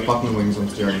 Yeah, your fucking wings on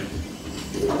steering.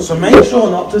 So make sure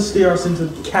not to steer us into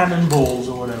cannonballs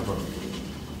or whatever.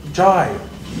 Jai.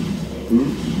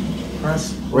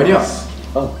 Press. Ready up. plus,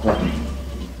 Oh, right.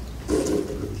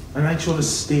 And make sure to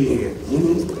steer.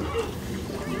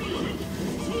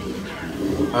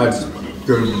 Just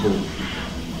go to the ball.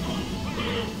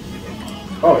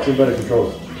 Oh, two better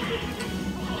controls.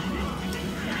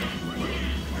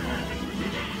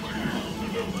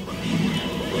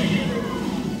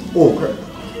 Oh, crap.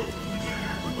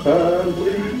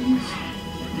 Please.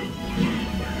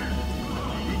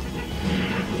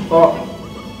 Oh,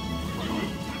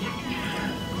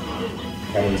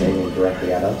 Cannon's aiming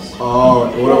directly at us. oh,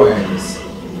 it auto aims.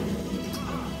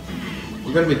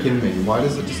 You gotta be kidding me. Why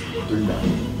does it just do that?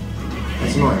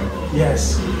 That's annoying.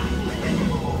 Yes.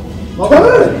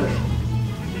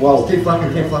 Well, Keep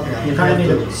flapping. You kind of need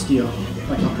to steer,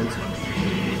 like upwards.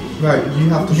 No, you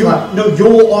have to You, flap. no,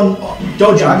 you're on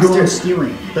dodging. Yeah, I'm you're on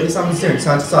steering. steering. But it's I'm steering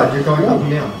side to side. You're going up and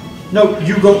down. No,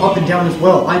 you go up and down as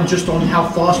well. I'm just on how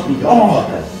fast we go. Oh,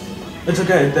 okay. it's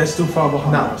okay, they're still far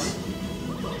behind No. us.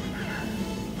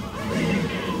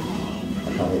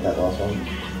 I can't hit that last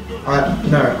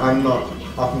one. No, I'm not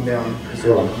up and down.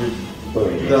 You're on.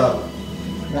 Boom. The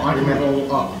Well, I can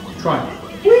go up. Try.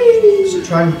 so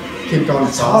try and keep going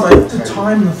It's fast. hard to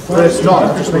time the But first. it's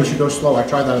not. It just makes you go slow. I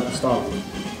tried that at the start.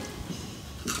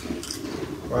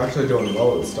 We're actually doing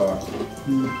well at the start.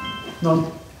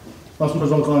 No. That's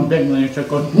because I'm going big and then you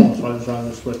check on more, so I decided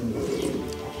to split them.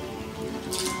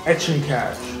 Etch and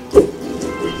catch.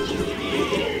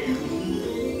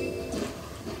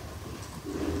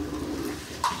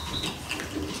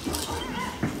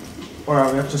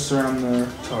 Alright, we have to surround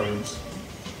the toads.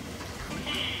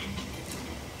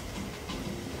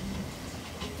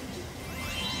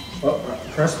 Oh,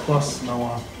 press plus,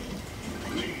 Noah.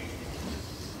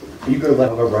 You go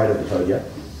left or right of the toad, yeah?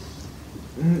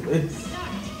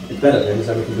 It's better because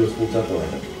then we can do a full circle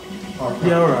around it.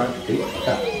 Yeah, alright. See?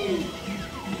 Okay.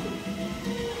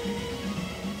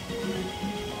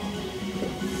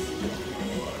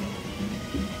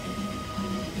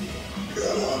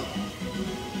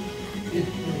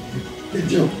 Good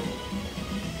job.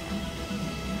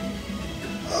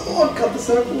 Come on, cut the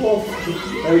circle off.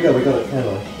 There we go, we got it. Hang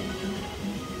on.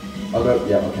 I'll go,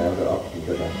 yeah, okay, I'll go up, you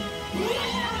go down.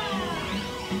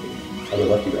 I'll go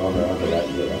left, you go, oh no, I'll go right,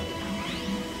 you go right.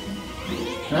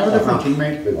 Can I have a different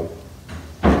teammate? Big one.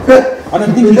 I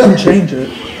don't think you can change it.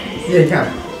 Yeah, you can.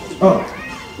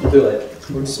 Oh, Too late.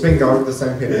 We've just been going with the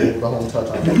same people the whole entire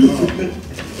time.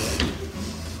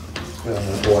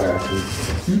 Boy,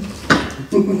 actually.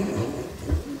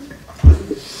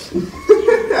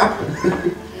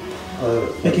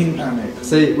 picking Anik.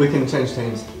 See, we can change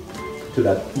teams. Do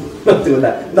that. Not doing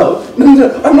that. No, no,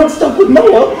 no, I'm not stuck with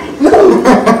Noah. No.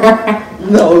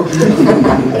 No.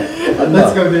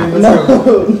 Let's go, dude. Let's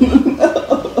go.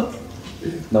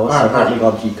 No, I haven't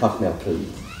got you cuff now, please.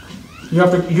 You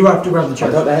have to grab the I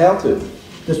chest. don't know how to.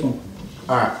 This one.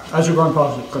 Alright. As you're going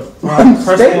past it. Good. Alright,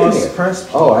 press Standing plus, here. press.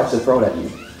 Oh, I have to throw it at you.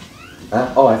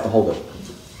 Oh, I have to hold it.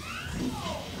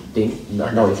 Ding. No,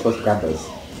 no, you're supposed to grab those.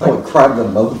 Oh, grab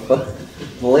them, motherfucker.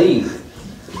 Please.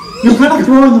 You're kind of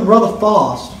throwing them rather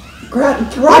fast. Grab I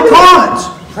it. can't!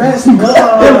 Press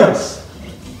plus.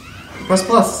 Press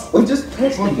plus. We're just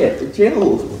testing it.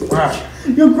 Chill. Right.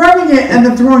 You're grabbing it and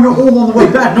then throwing it all on the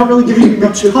way back, not really giving you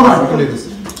much Alright, we can time. do this.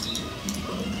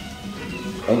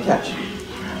 And catch.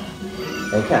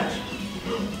 And catch.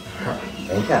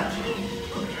 And catch.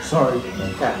 Sorry,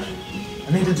 And catch.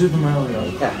 I need to do them earlier.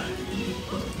 And catch.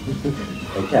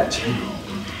 And catch.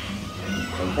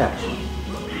 And catch.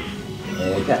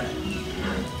 And catch.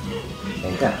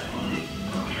 And catch.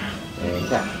 And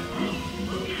catch.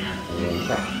 And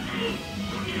catch.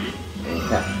 And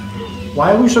catch.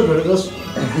 Why are we so good at this?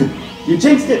 You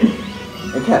jinxed it!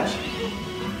 And catch.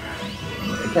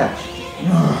 And catch.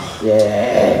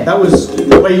 Yeah. That was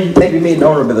the way. Maybe me and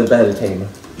Nora are the better team.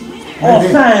 Oh,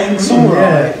 thanks.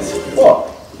 Alright. What?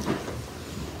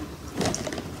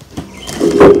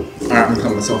 Alright, I'm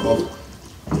cutting myself off.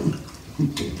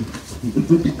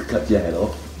 Cut your head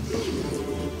off.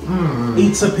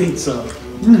 Pizza, pizza.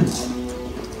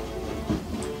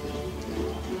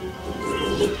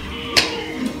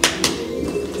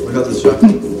 We got this, Jack.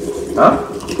 Huh?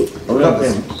 Oh, We got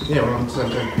this. him. Yeah, we're on the same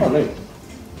team. Oh,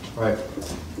 no. Right.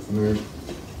 Move.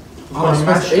 Oh, Oh, I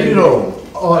smash ate it all.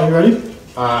 Oh, are you ready?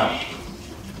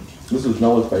 This was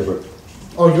Noah's favourite.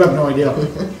 Oh, you have no idea.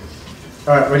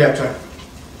 Alright, ready up, Jack.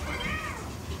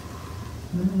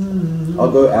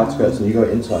 I'll go outskirts and you go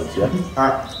insides, yeah?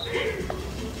 Alright.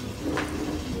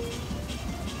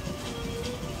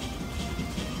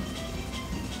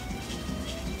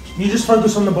 You just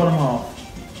focus on the bottom half.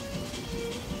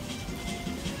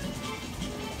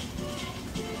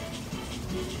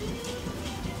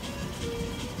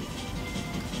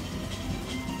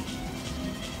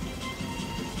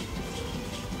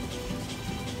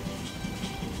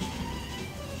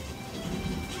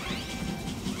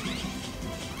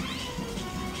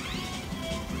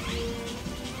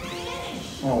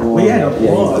 Oh, we had a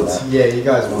yeah, lot. that. Yeah, you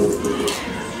guys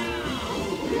won.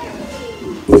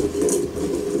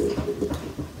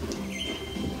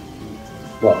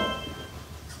 What?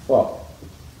 What?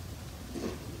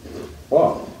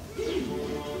 What?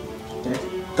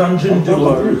 Dungeon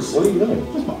duos. What are you doing?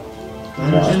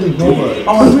 Dungeon Duo. Oh,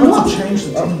 I forgot to change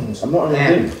the teams. I'm not on the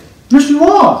Man. thing. Yes, you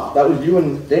are. That was you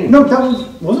and Ding. No, that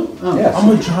wasn't. Oh. Yes. I'm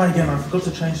with Jai again. I forgot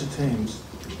to change the teams.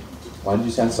 Why did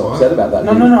you sound so What? upset about that?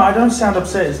 No, no, no. I don't sound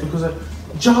upset. It's because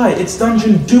Jai, it's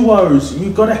dungeon duos.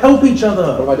 You've got to help each What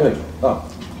other. am I doing? Oh.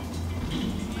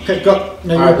 Okay, got.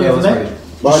 No, Alright, yeah, you're let's there. ready.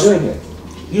 What am I doing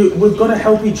here? We've got to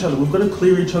help each other. We've got to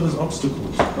clear each other's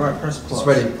obstacles. All right, press plus. Just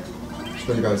ready. Just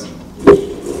ready, guys.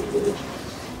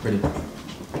 Ready.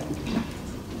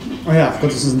 Oh yeah, I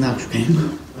forgot this is an actual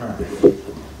game. All right.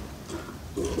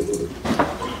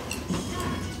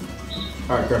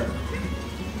 Alright, go.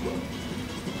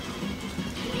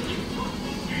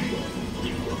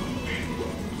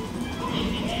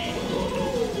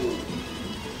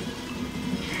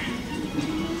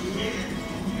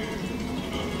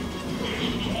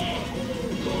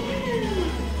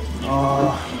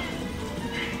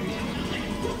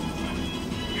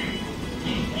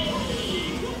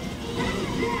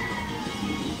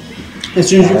 As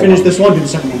soon as you finish this one, do the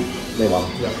second one. They won.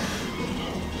 Yeah.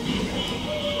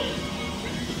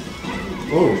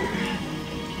 Oh.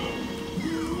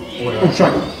 Oh, my Oh, God.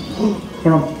 sorry.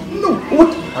 Hold on.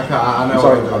 Okay, I know I'm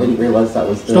sorry, what I I'm didn't doing. realise that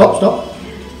was the... Stop, stop.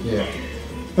 Yeah.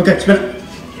 Okay, spin it.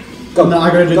 Go. No,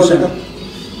 I gotta do Go, the go, second. go.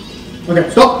 Okay,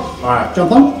 stop. Alright.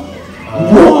 Jump on.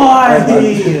 Why?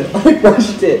 I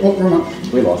rushed it. Oh, wrong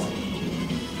one. We lost.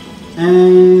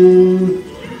 And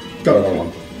Go. go. They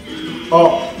won.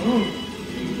 Oh.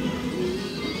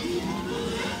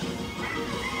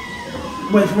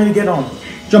 Wait for me to get on.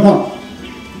 Jump on.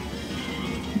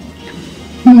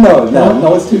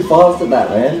 No, it's too fast at that,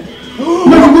 man. No,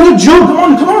 you want to jump.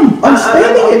 Come on. I'm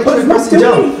spamming it, but it's not pressing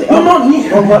doing jump. anything. Come on, yeah.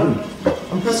 Wrong button.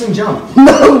 I'm pressing jump.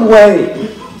 No way.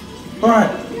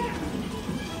 Alright.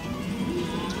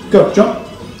 Go. Jump.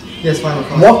 Yes, fine.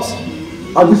 Fine. What?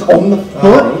 I was on the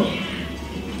What?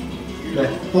 thing.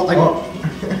 There. Well, I Oh.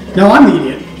 No, I'm the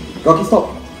idiot. Rocky, stop.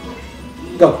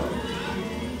 Go.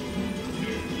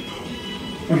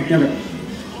 Okay, okay.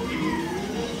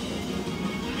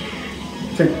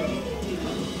 Okay.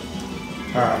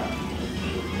 Alright.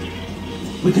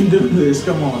 We can do this,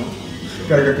 come on.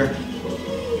 Go.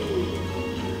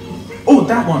 Oh,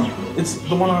 that one. It's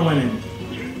the one I went in.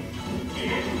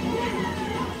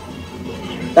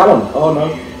 That one. Oh no.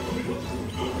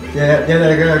 Yeah, go.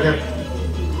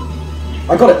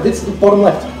 I got it. It's the bottom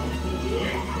left.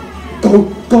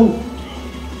 Go.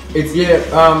 It's,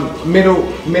 middle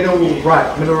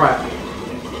right.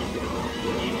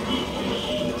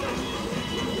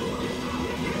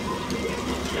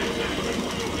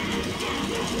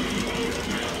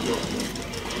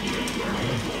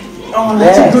 Oh,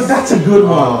 Yes. that's a good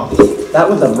one. Oh. That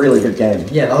was a really good game.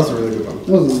 Yeah, that was a really good one.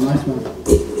 That was a nice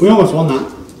one. We almost won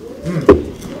that.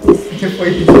 If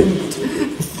we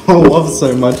didn't fall off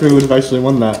so much, we would have actually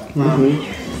won that.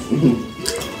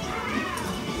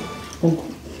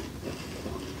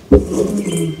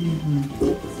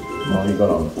 Oh, you got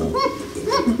on.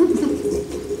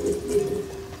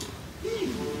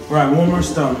 Right, one more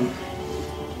stone.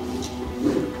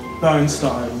 Bone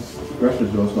style. The rest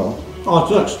is yours now. Oh, it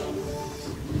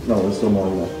sucks. No, there's still more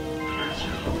in there.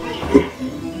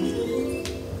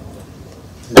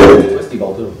 Twisty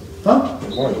ball too. Huh?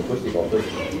 There's more in the twisty ball too.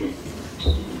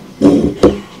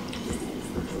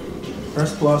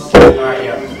 First plus. Alright,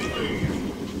 yeah.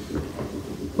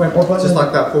 Wait, what button? Just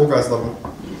like that Fall Guys level.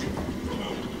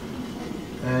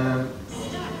 And...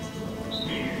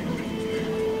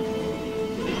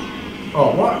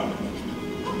 Oh, what?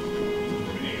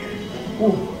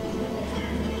 Ooh.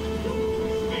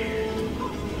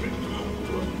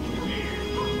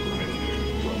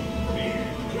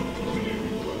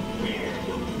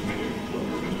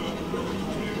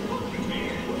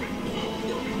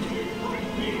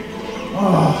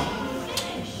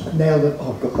 Nailed it.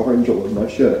 Oh, I've got orange all over my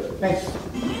shirt. Thanks.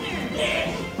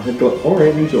 I've got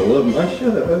orange all over my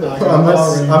shirt.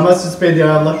 I must just be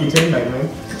the unlucky teammate, man.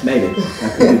 Maybe.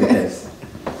 That could be the case.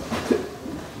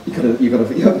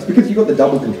 Yeah, it's because you got the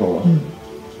double controller.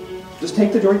 Just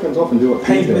take the Joy-Cons off and do what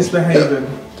Paint Dean's doing.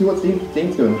 misbehaving. Do what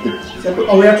Dean's doing with the separate.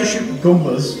 Oh, we have to shoot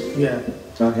Goombas. Yeah.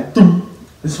 Okay.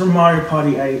 This is from Mario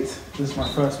Party 8. This is my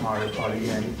first Mario Party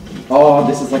game. Oh,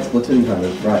 this is like Splatoon kind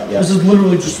of. Right, yeah. This is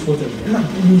literally just Splatoon.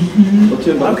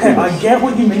 Splatoon but Okay, with I Goombas. get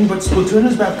what you mean, but Splatoon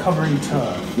is about covering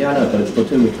turf. Yeah, I know, but it's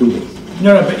Splatoon with Goombas.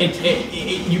 No, but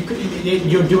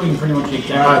you're doing pretty much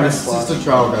exactly. Alright, this is just a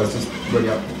trial, guys. Just ready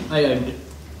up.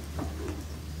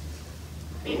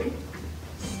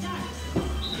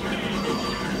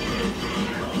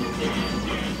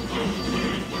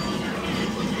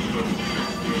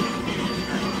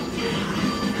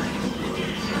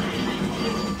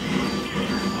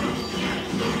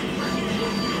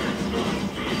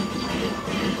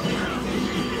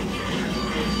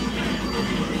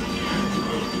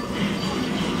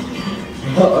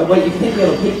 Oh, wait, you can't be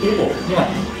able to pick people. Yeah.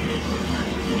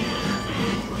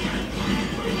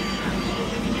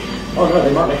 Oh no,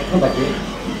 they might make a comeback here.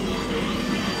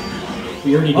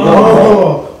 We already did.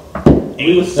 Oh!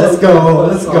 We were so Let's good go,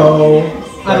 the let's first go.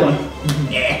 I won.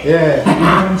 Yeah.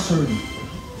 Answered.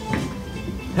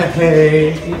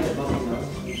 Hey.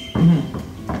 time.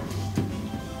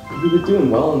 We were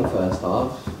doing well in the first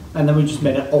half. And then we just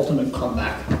made an ultimate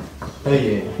comeback.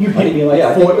 Hey, yeah. You hit me like Yeah,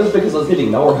 I four. think it was because I was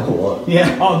hitting Nora a lot.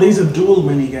 Yeah. Oh, these are dual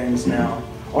mini games now.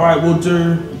 Alright, we'll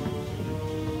do.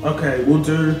 Okay, we'll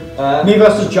do. Me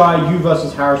versus Jai, you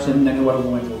versus Harrison, and then whoever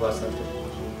wins will versus them.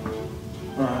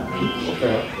 Alright.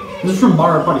 Okay. This is from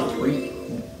Mario Party 3.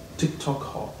 TikTok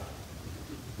hop.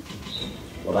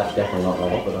 Well, that's definitely not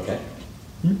Nora, but okay.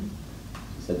 Hmm? You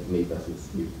said me versus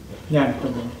you. Yeah.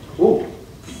 Ooh.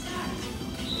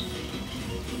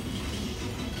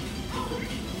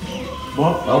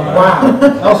 What? Oh, Wow.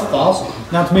 That was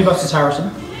fast. Now it's me versus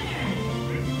Harrison.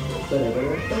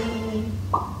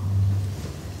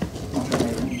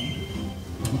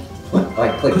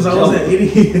 I clicked Because I was an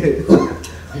idiot.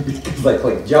 Because I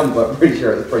clicked jump, but I'm pretty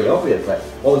sure it was pretty obvious. Like,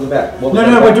 what was it about? What was No, that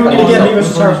no, about? we're doing it again. Me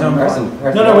versus We've already Harrison. done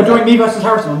Harrison, No, no, we're doing me versus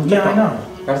Harrison. On Yeah, I TikTok.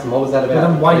 know. Harrison, what was that about? But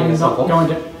then why are you Yourself not off? going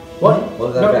to... What? What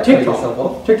was that No, about? Cutting yourself TikTok.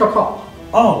 off? TikTok call.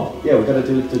 Oh, Yeah, we gotta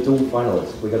do the dual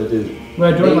finalists. We gotta do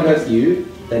We're doing me like versus you,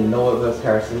 then Noah versus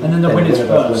Harrison, And then the winners winner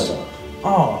versus first. winner.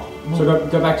 oh. So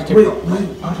go back to Wait,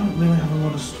 TikTok. I don't really have a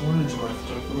lot of storage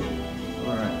left.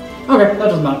 Alright. Okay, that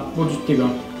doesn't matter. We'll just keep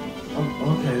going.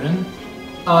 Okay then.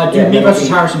 Do Yeah, me no, versus we-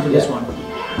 Harrison for this yeah. one.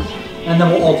 And then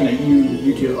we'll alternate.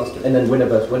 You two, us two. And then winner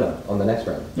versus winner on the next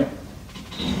round. Yeah.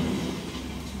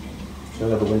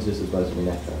 Whoever wins this is supposed to be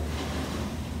next round.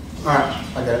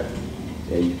 Alright, I get it.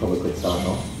 Yeah, you probably click start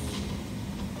now.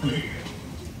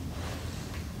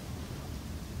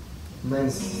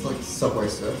 Mine's like Subway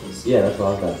Surfers. Yeah, that's what I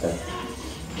was about to say.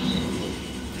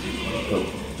 Cool.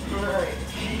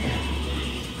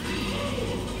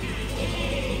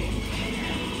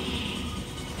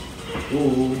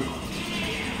 Ooh.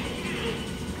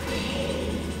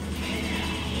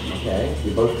 Okay,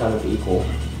 you're both kind of equal.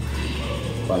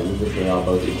 But you literally are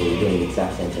both equal. You're doing the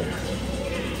exact same thing.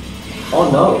 Oh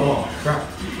no! Oh, crap.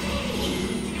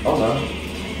 Oh no.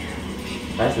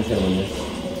 Harrison's gonna win this.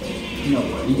 No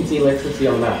way. You can see electricity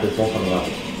on the map, there's more coming up.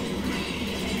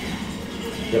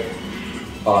 Yep.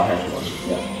 Oh, Harrison won.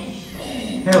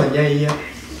 Yeah. Hell yeah.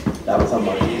 That was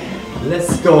unlucky.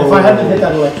 Let's go. If I hadn't hit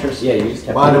that electricity. Yeah, you just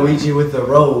kept Waluigi with the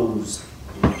rose.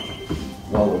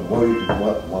 What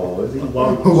was he?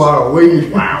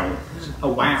 Waluigi. Wow. A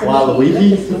wow.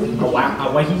 Waluigi. A wow.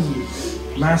 A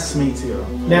wow. Mass meteor.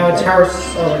 Now it's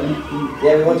Harris.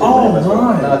 Yeah, we want to Oh, winner versus winner.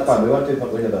 right. No, it's fine, we want to do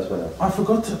winner versus winner. I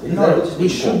forgot to. We'll No, just we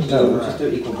do equal. should No, do we'll that. just do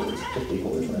equal, it's just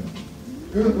equal, isn't it?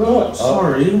 Oh.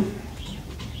 Sorry.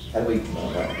 How do we,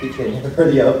 I keep getting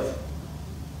everybody up.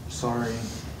 Sorry.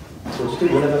 So we'll just do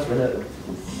winner versus winner.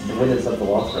 The winners of the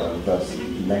last round versus the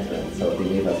next round. So it'll be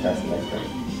me versus Harrison next round.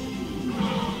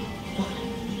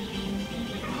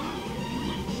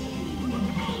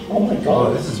 Oh my Oh,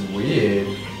 god. this is weird.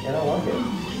 I don't like it.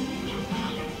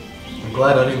 I'm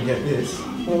glad I didn't get this.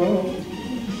 Oh.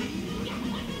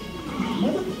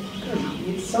 Motherfucker,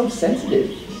 it's so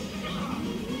sensitive.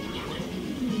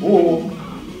 Whoa.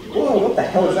 Whoa, what the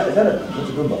hell is that? Is that what's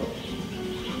a Goomba?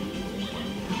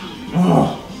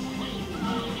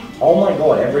 Oh my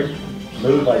god, every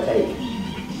move I take.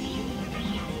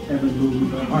 Every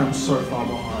move. I'm so far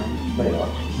behind. Wait, what?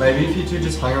 Maybe if you two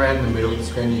just hung around in the middle of the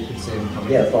screen, you could see him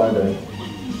coming. Yeah, that's what I'm doing.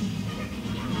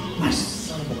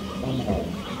 Nice.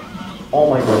 Oh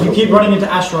my god. You keep running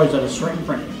into asteroids that are straight in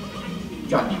front of you.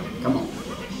 John, come on.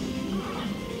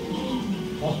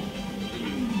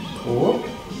 Oh.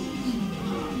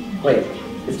 Wait,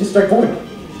 it's just straightforward.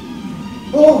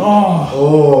 Oh.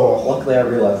 Oh. Luckily I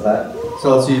realized that.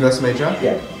 So it's you versus me, Joe?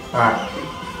 Yeah. Alright.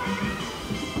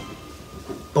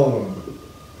 Boom.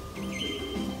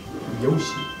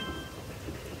 Yoshi.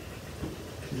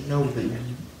 You know that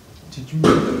did you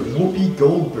know that Whoopi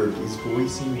Goldberg is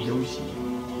voicing Yoshi?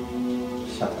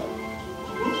 Shut up.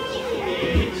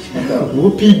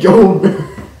 Whoopi Goldberg.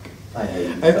 I hate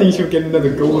you. I think she'll get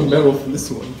another gold medal for this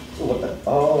one. What the?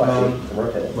 Oh, I see.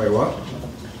 Rotate. Wait, what?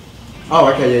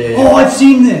 Oh, okay, yeah. Oh, I've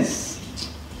seen this.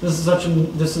 This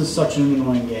is such an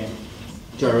annoying game.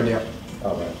 Joe, ready up.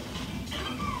 Oh, right.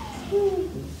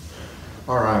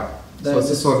 Alright. So That- it's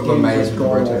just sort of a this game maze is with the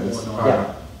going rotators. on. Alright.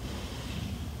 Yeah.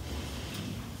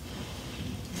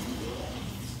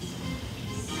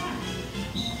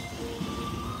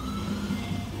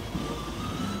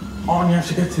 Oh, and you have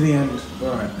to get to the end.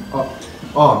 Alright.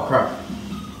 Oh, crap.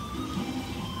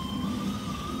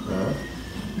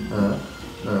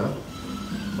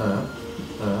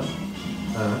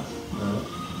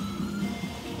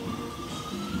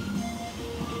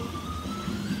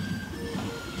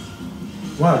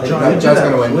 Wow, think John, that you did John's that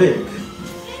gonna win. quick.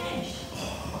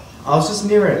 I was just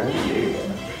near it.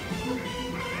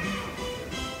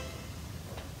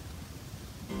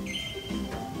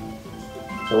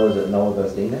 So what is it? Noah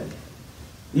versus Dean then?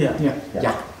 Yeah. Yeah.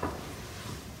 Yeah.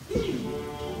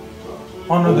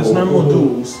 Oh no, there's no more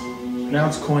duels. Now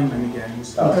it's coin mini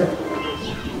games. Oh, Okay.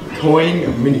 Coin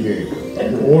minigame.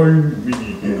 Coin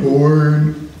minigame.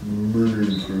 Coin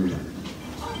minigame.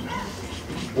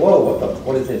 Whoa,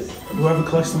 what is this? Whoever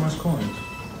collects the most coins.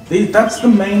 That's the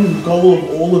main goal of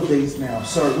all of these now.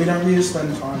 So we don't need to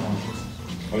spend time on this.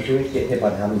 I'm sure you get hit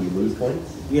by how many you lose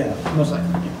points. Yeah. Most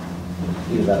likely.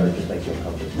 Either that or it just makes you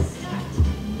uncomfortable.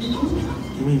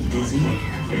 You mean dizzy?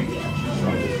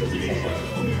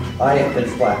 I have been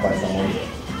splat by someone.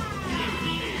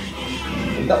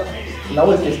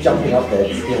 Noah's just jumping up there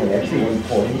and stealing everyone's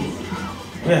coins.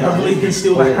 Yeah, hopefully you can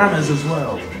steal the hammers as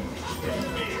well.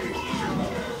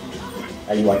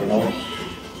 Are you like an old?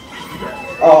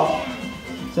 Oh,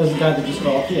 So there's the guy that just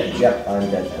got off the edge. yep, I'm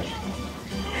dead now.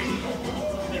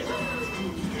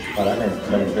 Oh, that man's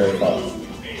running very fast.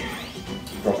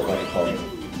 Drop it like a coin.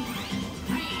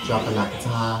 Drop it like a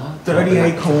tar.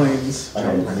 38 coins. I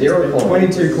have 0 coins.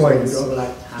 22 coins. Drop it like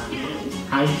a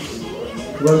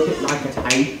hay. Work it like a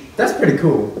hay. That's pretty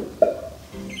cool.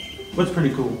 What's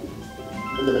pretty cool?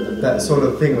 That sort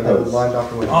of thing when they were lined up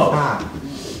and went, Oh. ah.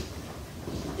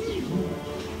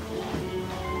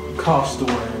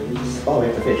 Castaways. Oh, we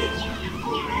have to fish.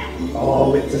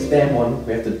 Oh, it's a spam one.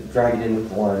 We have to drag it in with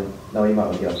the line. No, you might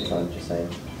want to get off your phone, just saying.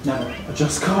 No.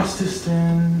 Adjust cast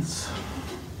distance.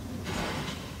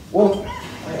 Whoa,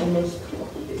 I almost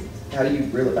caught it. How do you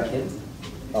reel it back in?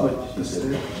 Oh, Wait, Just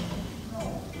shit.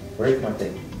 Where is my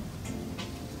thing?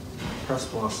 press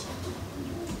plus.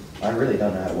 I really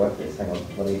don't know how to work this. Hang on,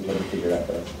 let me figure it out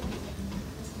first.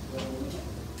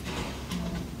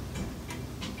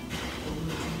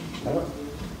 Hang on.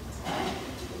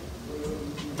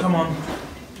 Come on.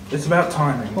 It's about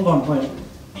timing. Hold on, wait.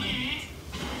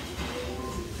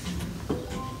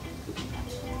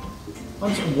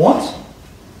 What?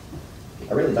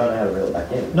 I really don't know how to reel it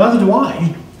back in. Neither do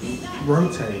I.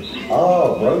 Rotate.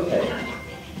 Oh, rotate.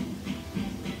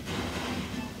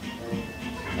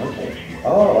 Okay.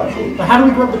 Oh, I see. But how do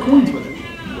we grab the coins with it?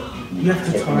 You have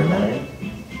to Hit time the it. line.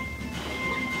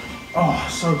 Oh,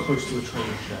 so close to a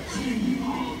treasure chest.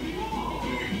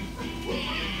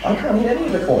 I can't hit any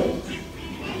of the coins.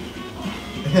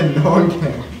 And no one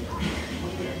can.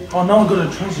 Oh, no one got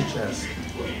a treasure chest.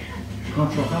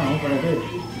 Not sure how, but I did.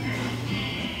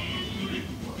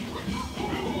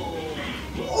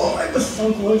 Oh, I was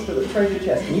so close to the treasure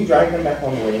chest. Can you drag them back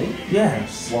on the wing?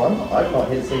 Yes. One? I've not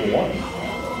hit a single one.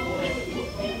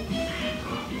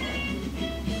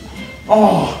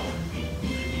 Oh,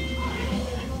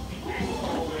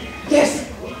 Yes!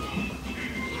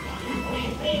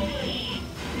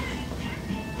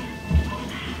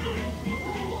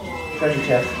 Treasure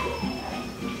chest.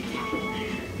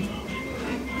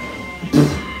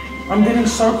 I'm getting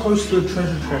so close to the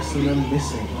treasure chest and then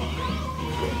missing.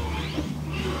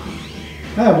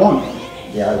 I have one.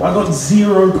 Yeah, I I won. got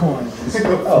 0 coins.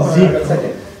 Oh, I got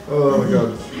second. Oh my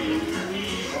god.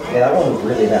 Yeah, that one was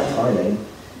really about timing.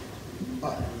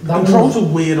 That Controls one- are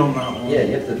weird on that one. Yeah,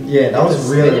 you have to. Yeah, that you have was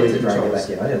to really spin it weird to drag it controls.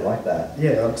 back in. I didn't like that.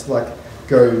 Yeah, it's like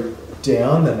go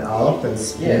down and up and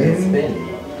spin. Yeah, and spin.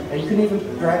 And you couldn't even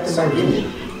drag them back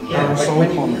in. Yeah, like so when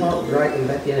you common. can't drag them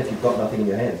back in if you've got nothing in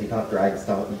your hands. You can't drag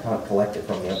stuff. You can't collect it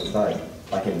from the other side,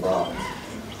 like in brass.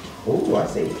 Ooh, I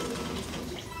see.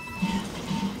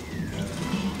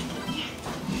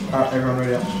 Alright, everyone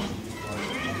ready up.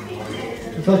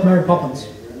 It's like Mary Poppins.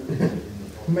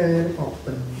 Mary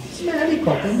Poppins. Mary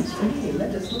Poppins. Hey,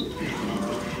 let us look.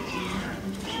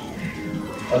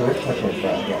 Oh, the rich touch one's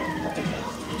right, yeah.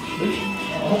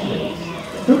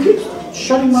 Who keeps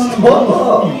shutting my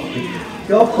Whoa!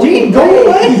 Go Dean, go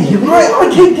away!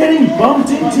 I keep getting bumped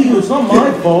into you. It's not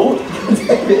my fault.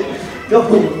 Go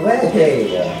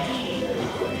away!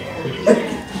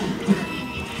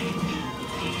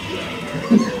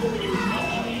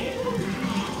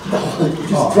 Oh, you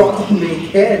just dropped on me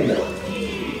again!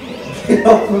 Get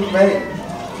off of me!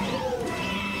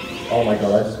 Oh my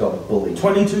god, I just got bullied.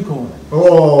 22 coins.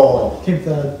 Oh! Keep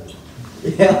the.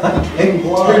 Yeah, I came 2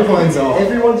 blind. points off.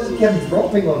 Everyone just kept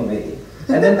dropping on me.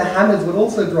 And then the hammers would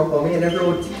also drop on me and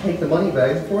everyone would take the money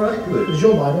back before I could. Is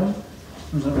your light on?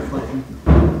 Or is that reflecting?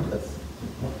 That's,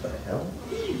 what the hell?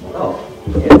 Oh,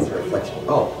 yeah, it's a reflection.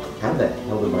 Oh, how the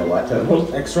hell did my light turn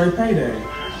on? X-ray payday.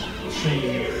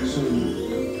 Soon.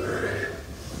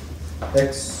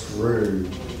 X-ray.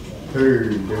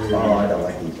 Who? Oh, I don't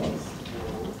like these ones.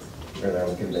 Where they're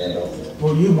on conveyor belts.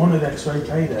 Well, you wanted X-ray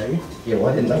payday. Yeah, well,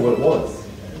 I didn't know what it was.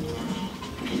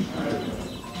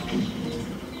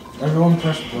 Everyone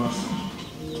press plus.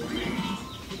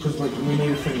 Because we need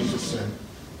to finish this soon.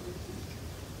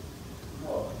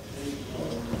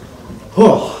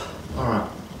 Oh, alright.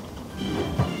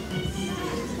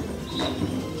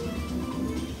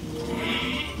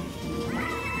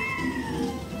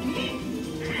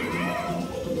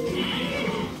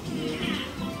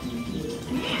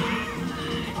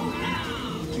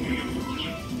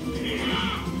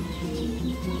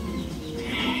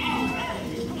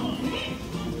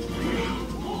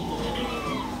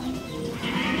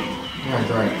 Yeah,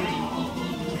 great.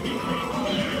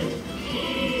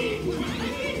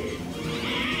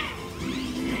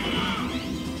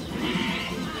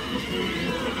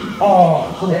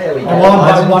 Oh, There we go. I won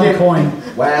by didn't one get-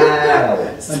 coin.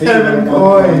 Wow. 7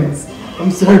 coins!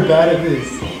 I'm so bad at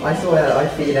this. I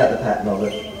figured out the pattern of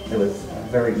it. It was a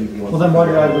very easy one. Well, then why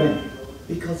did I win?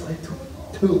 Because I took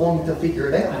too long to figure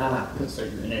it out. Ah, because they're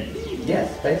an idiot.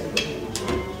 Yes, basically.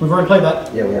 We've already played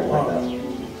that. Yeah, we have like that.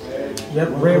 Yep.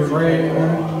 We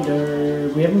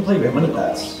haven't played Money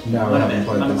Balls. No, we haven't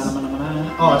played this.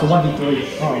 Oh, it's a 1v3.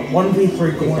 Oh,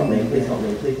 1v3 Please not coin. me, please not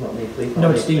me, please not me, please not No,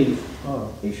 me. it's Steve.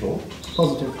 Oh. Are you sure?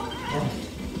 Positive.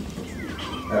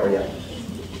 Oh, yeah.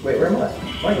 Wait, where am I?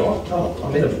 My God. Oh,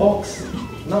 I'm in a box.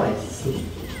 Nice.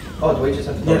 Oh, do we just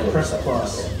have to Yeah, dodge press everything?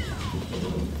 plus. Okay.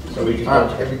 So we just Ah.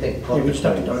 dodge everything. Yeah, we just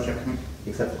have to dodge everything.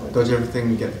 Except the coins. Dodge everything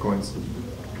and get the coins.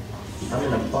 I'm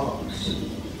in a box.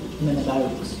 Minute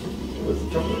box.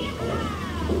 With chocolate.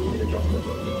 I need a chocolate.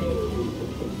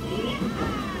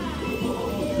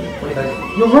 What do you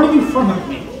think? You're running in front of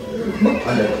me.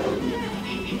 I know.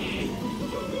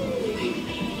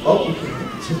 Oh,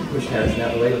 just push Harrison out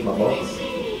of the way with my box.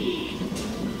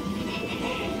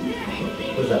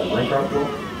 What is that, a Minecraft block?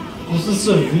 This is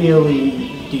severely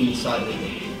D-sided.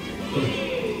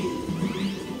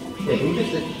 Yeah, can you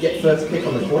just get first pick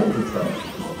on the coins and stuff?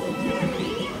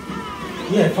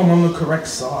 Yeah, if I'm on the correct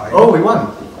side. Oh, we won!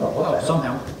 Oh, what the hell?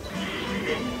 Somehow.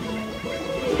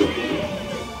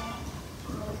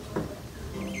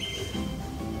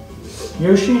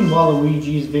 Yoshi and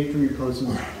Waluigi's victory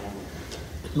poses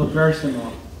look very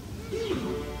similar.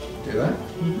 Do that?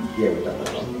 Yeah, we've done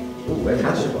that one. Ooh, where's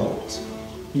Cash the vault.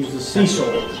 Use the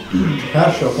seesaw.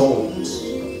 Cash vault.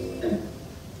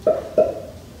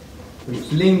 We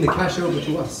fling the cash over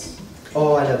to us.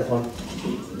 Oh, I know this one.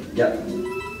 Yep.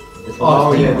 This one.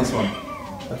 Oh, yeah, this one.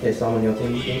 Okay, so I'm on your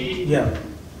team. Team. Yeah.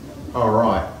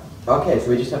 Alright. Okay, so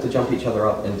we just have to jump each other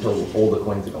up until all the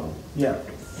coins are gone. Yeah.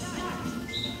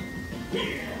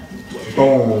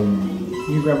 Boom.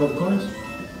 You grab all the coins?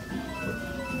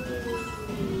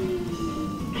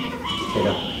 Okay,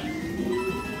 go.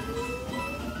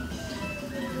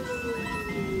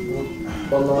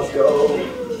 One last go.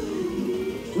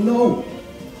 No!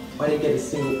 I didn't get a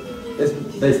single.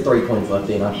 There's 3 coins left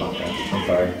in. I fucked that. I'm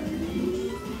sorry.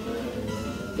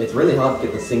 It's really hard to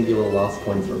get the singular last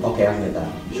coins from. Okay, I can get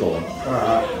that. Surely.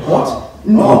 What?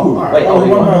 No! alright. Wait, Oh, I'll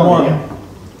do one by one. one. Yeah.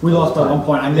 We lost at one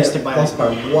point. I missed it by Lost by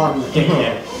one.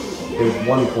 dickhead. There's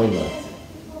 1 coin left.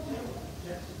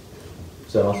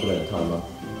 So it must have been a timer.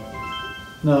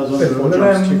 No, there's only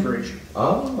 4 jumps, 2 for each.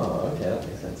 Oh, okay, that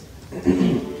makes sense.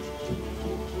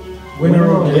 Winner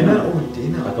or Dinner dinner? or I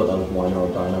dinner? thought that was wine or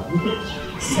a diner.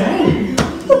 Same.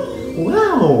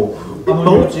 Wow. I'm on your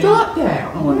Both team. start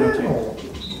down. I'm on your team.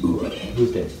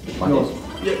 Who's dead? My Yours.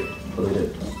 dead. What do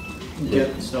we do?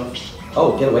 Get stuff.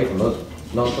 Oh, get away from those.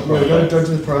 No, it's Yeah, we gotta dodge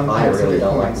the prime. I really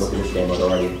don't like looking at this game mode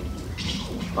already.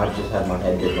 I've just had my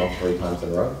head bitten off 3 times in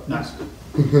a row. Nice.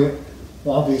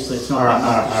 Well, obviously it's not Alright,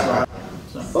 that alright, much.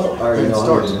 So. Oh, I already Good know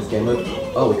start. I'm in this game mode.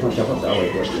 Oh, we can't jump up that way.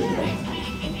 Yes, we can.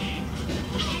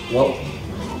 Well,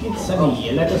 It's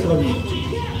sunny. Let us love you.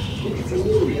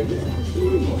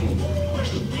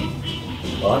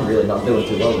 well, I'm really not doing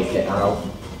too well this game. Ow.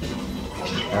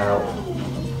 Ow.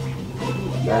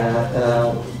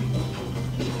 Ow.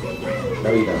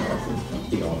 No, you don't.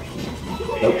 Keep going.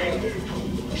 Nope.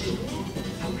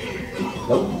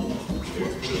 Nope.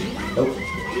 Nope.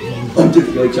 I'm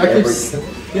just going Jack every... keeps,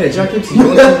 yeah, Jack keeps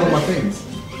yoiking on my things.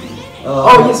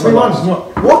 Oh, yes, we won.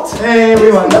 What? Hey,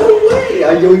 we won. No way!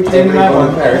 I yoinked every that one one.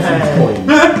 of Harrison's coins.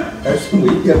 Harrison, we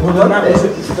have Well, done then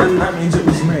this. that means it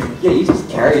was me. Yeah, you just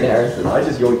carried Harrison. I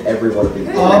just yoinked every one of his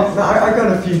No, coins. I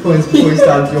got a few coins before we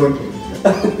started yoinking.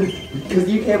 Because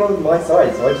you came over my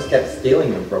side, so I just kept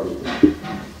stealing them from you.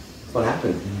 That's what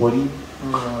happened. Buddy.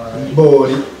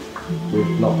 Body.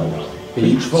 We've not done that.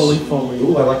 Beach volley volley.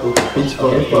 Ooh, I like the Beach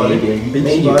volley, okay, volley. beach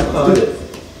Beach volley. volley, Let's do this.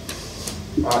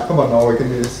 Alright, come on, Noel, we can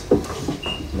do this.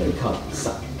 No, you can't.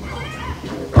 Suck.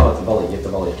 Oh, it's a volley. You have to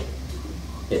volley it.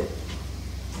 Hit.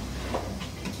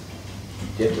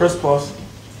 Hit. Press plus.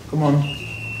 Come on.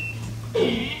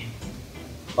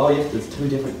 Oh, yes, there's 2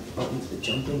 different buttons for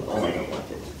jumping. Oh, I don't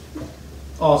like it.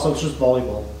 Oh, so it's just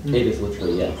volleyball. It is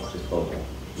literally, yeah, it's just volleyball.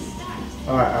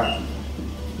 Alright.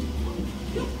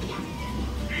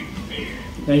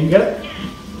 Now you get it?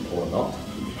 Or not.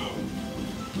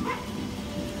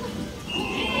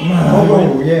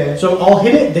 Oh, yeah. So I'll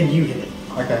hit it, then you hit it.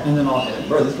 Okay. And then I'll hit it.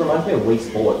 Bro, this reminds me of Wii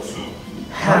Sports.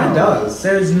 How? It does.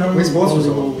 There's no Wii Sports was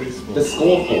volleyball on. Wii The Sports.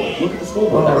 scoreboard. Look at the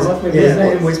scoreboard. That Oh, reminds me of Yeah,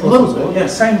 Wii Wii Sports. Sports was on. Yeah,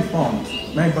 same font.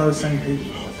 Made by the same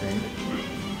people, I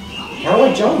think. How do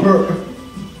I jump?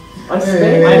 I'm Hey,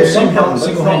 spamming hey, the hey, jump button.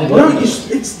 single-handed. No,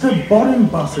 it's the bottom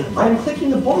button. I'm clicking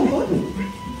the bottom button.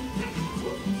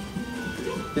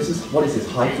 This is, what is this,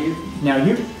 high view? Now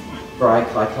you. Bro, I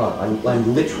can't.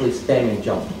 I'm literally spamming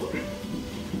jump.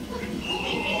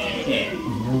 Yeah.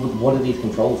 What are these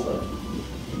controls though?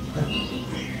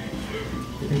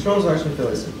 The controls are actually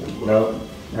fairly simple. No,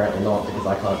 apparently not, because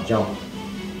I can't jump.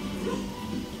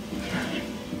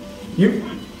 You.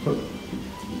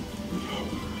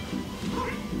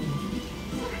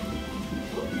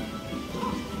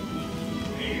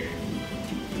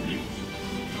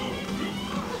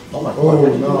 Oh my god, Oh, how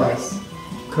did you do that? nice.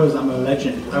 Because I'm a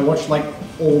legend. I watched like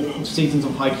all seasons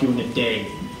of Haikyuu in a day.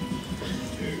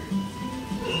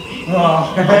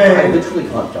 Oh, I literally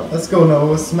can't jump. Let's go,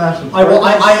 Noah. Smash it.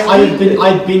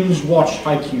 I binge watch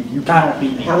Haikyuu. You cannot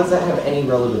beat me. How does that have any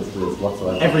relevance to this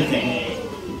whatsoever? Everything.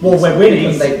 Well, we're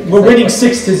winning. Because they- We're winning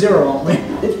 6-0, aren't we?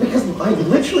 It's because I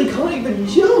literally can't even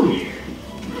jump.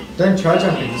 Don't try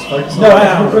jumping, just focus on No, it.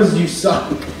 it's because you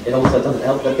suck. It also doesn't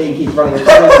help that thing keeps running.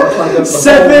 Trying to go for the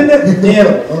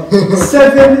 7-0.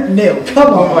 7-0. Come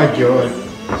Oh on. my god.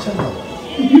 Shut up.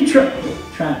 You try.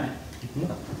 Try.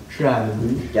 Try,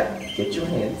 dude. Yeah, get your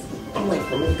hands away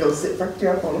from me. Go sit back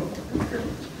down on him.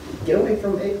 Get away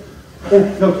from me. Oh,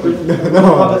 no.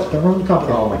 Don't run the carpet.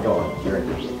 Oh my god, you're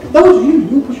an idiot. That was you.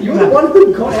 You pushed me You're the back. one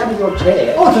who got out of your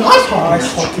chair. Oh, it's an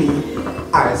ice hockey. ice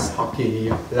hockey. Ice hockey.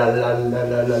 La la la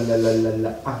la la la la la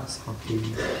la. Ice hockey.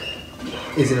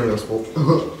 Is it a real sport?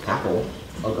 Apple.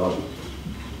 Oh god.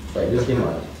 Wait, just give me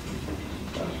mine.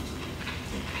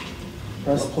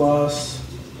 Press plus.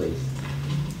 Please.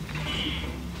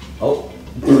 Oh.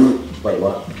 Wait,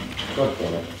 what? God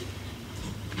damn it.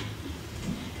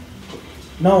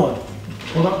 No one.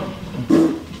 Hold on.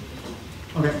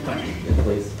 Okay, thank you. Yeah,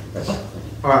 please.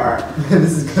 Alright, alright.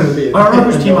 This is gonna be. I don't know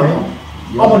whose team I'm on.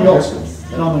 You're I'm on yours.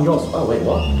 Christmas. And I'm on yours. Oh, wait,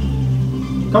 what?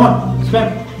 Come on,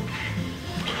 spam.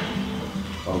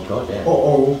 Oh god damn.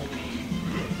 Oh,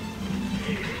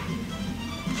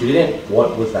 Shoot it in.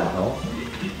 What was that, huh?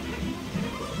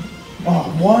 Oh,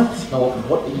 what? No,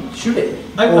 what? Shoot it.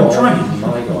 I'm trying.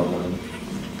 My god, woman.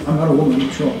 I'm not a woman,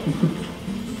 sure.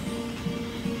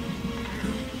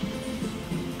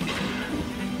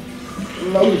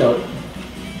 No, you don't.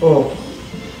 oh.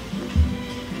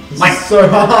 This Mike. is so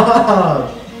hard.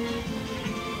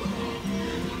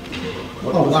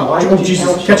 What, Oh wow, why oh would you Jesus,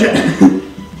 count catch shot? it.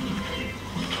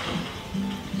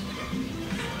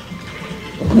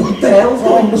 What the hell's Oh,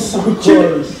 going I'm so Shoot it.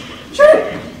 close. Shoot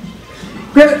it!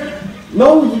 Grab it.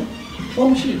 No, you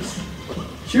plum sheets.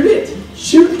 Shoot it!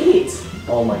 Shoot it!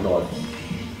 Oh my god.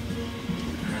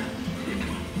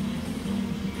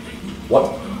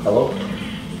 What? Hello?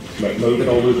 Move it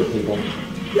or lose it, people.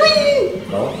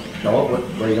 No? No?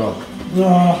 Where are you going?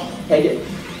 Oh, Take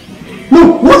it.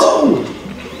 No, what?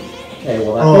 Okay,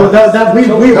 well Oh, that we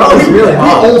that was really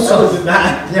hard. We also did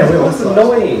that. Yeah, we all That's sucked.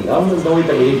 annoying. I'm annoyed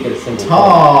that we didn't get a single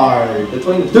Hard.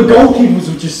 Between The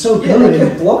goalkeepers were just so Yeah, they good.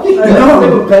 kept blocking. I know. They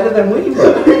were better than we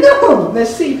were. No. They're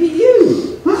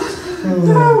CPU.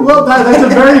 Well, that's a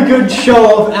very good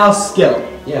show of our skill.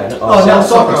 Yeah. No, Oh, now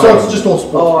soccer. soccer, so it's just all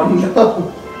sport. Oh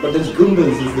no. But there's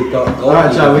Goombas as the goal.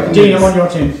 Alright, Joe, we can Dean, I'm on your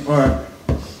team. alright.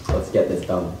 Let's get this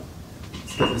done.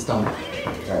 Let's get this done.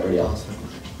 Alright, ready up.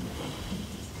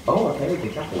 Oh, okay, we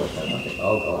can tackle with that. Okay.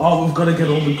 Oh god. Oh, we've got to get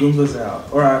all the Goombas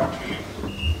out. Alright.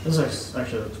 This is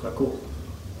actually that's quite cool.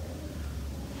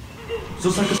 So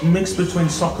it's like a mix between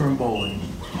soccer and bowling.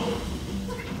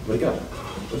 Where'd it go?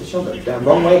 Where'd the shot go? Down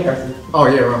wrong way, Harrison. Oh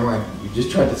yeah, wrong way. You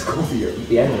just tried to score for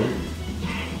the enemy.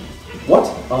 What?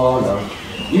 Oh no.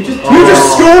 You just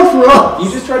scored for us. You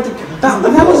just tried to.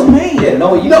 That was me. Yeah,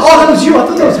 no, you. No, oh, that was you. I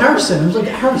thought that was Harrison. I was like,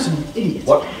 Harrison, you idiot.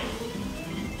 What?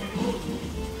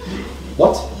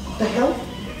 What the hell?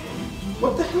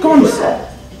 What the hell? Come on, was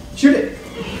that? Shoot it.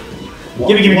 What?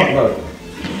 Give me. What? No.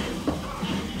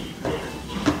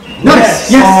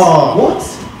 Nice. Yes. Oh.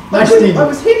 What? Nice I couldn't- team. I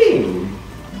was hitting.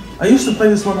 I used to play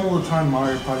this one all the time,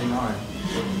 Mario Party 9.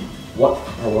 What?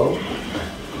 Hello?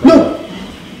 No.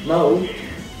 No.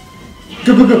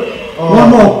 Go. Oh. One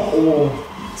more.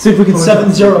 Oh. See if we can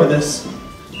 7-0 this.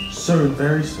 Soon,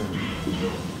 very soon.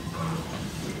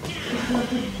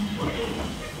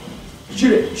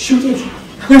 Shoot it. Shoot it.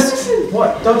 Yes.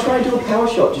 What? Don't try and do a power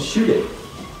shot. Just shoot it.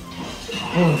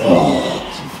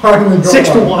 Finally got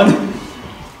 6-1.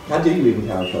 How do you even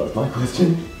power shot? Is my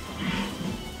question.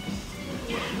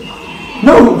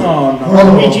 No. Oh no.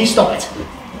 Oh, Luigi, stop it.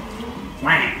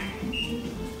 Wah.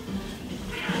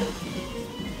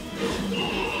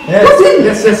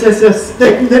 Yes.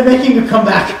 They're making a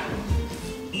comeback.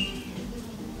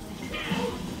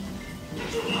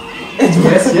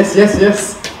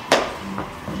 Yes.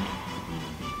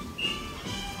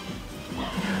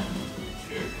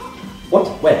 What?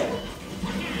 Where?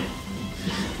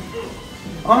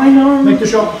 I know. Make the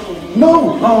shot.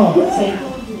 No. Oh.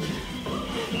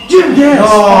 Yes,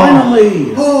 Oh.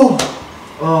 finally. Oh,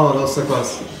 that was so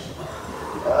close.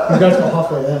 You guys got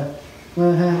halfway there.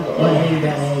 Living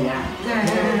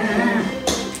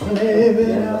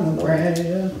on the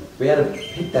prayer. We had to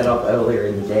pick that up earlier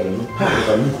in the game. It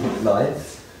was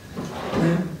nice.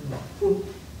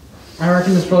 I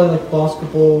reckon there's probably like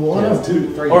basketball. I don't know.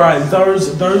 2, 3. Alright,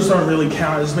 those don't really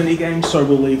count as mini games, so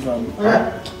we'll leave them.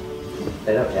 Okay.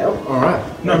 They don't count.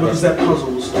 Alright. No, because they're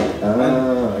puzzles.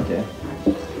 Okay.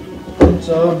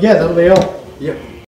 So yeah, that'll be all. Yep.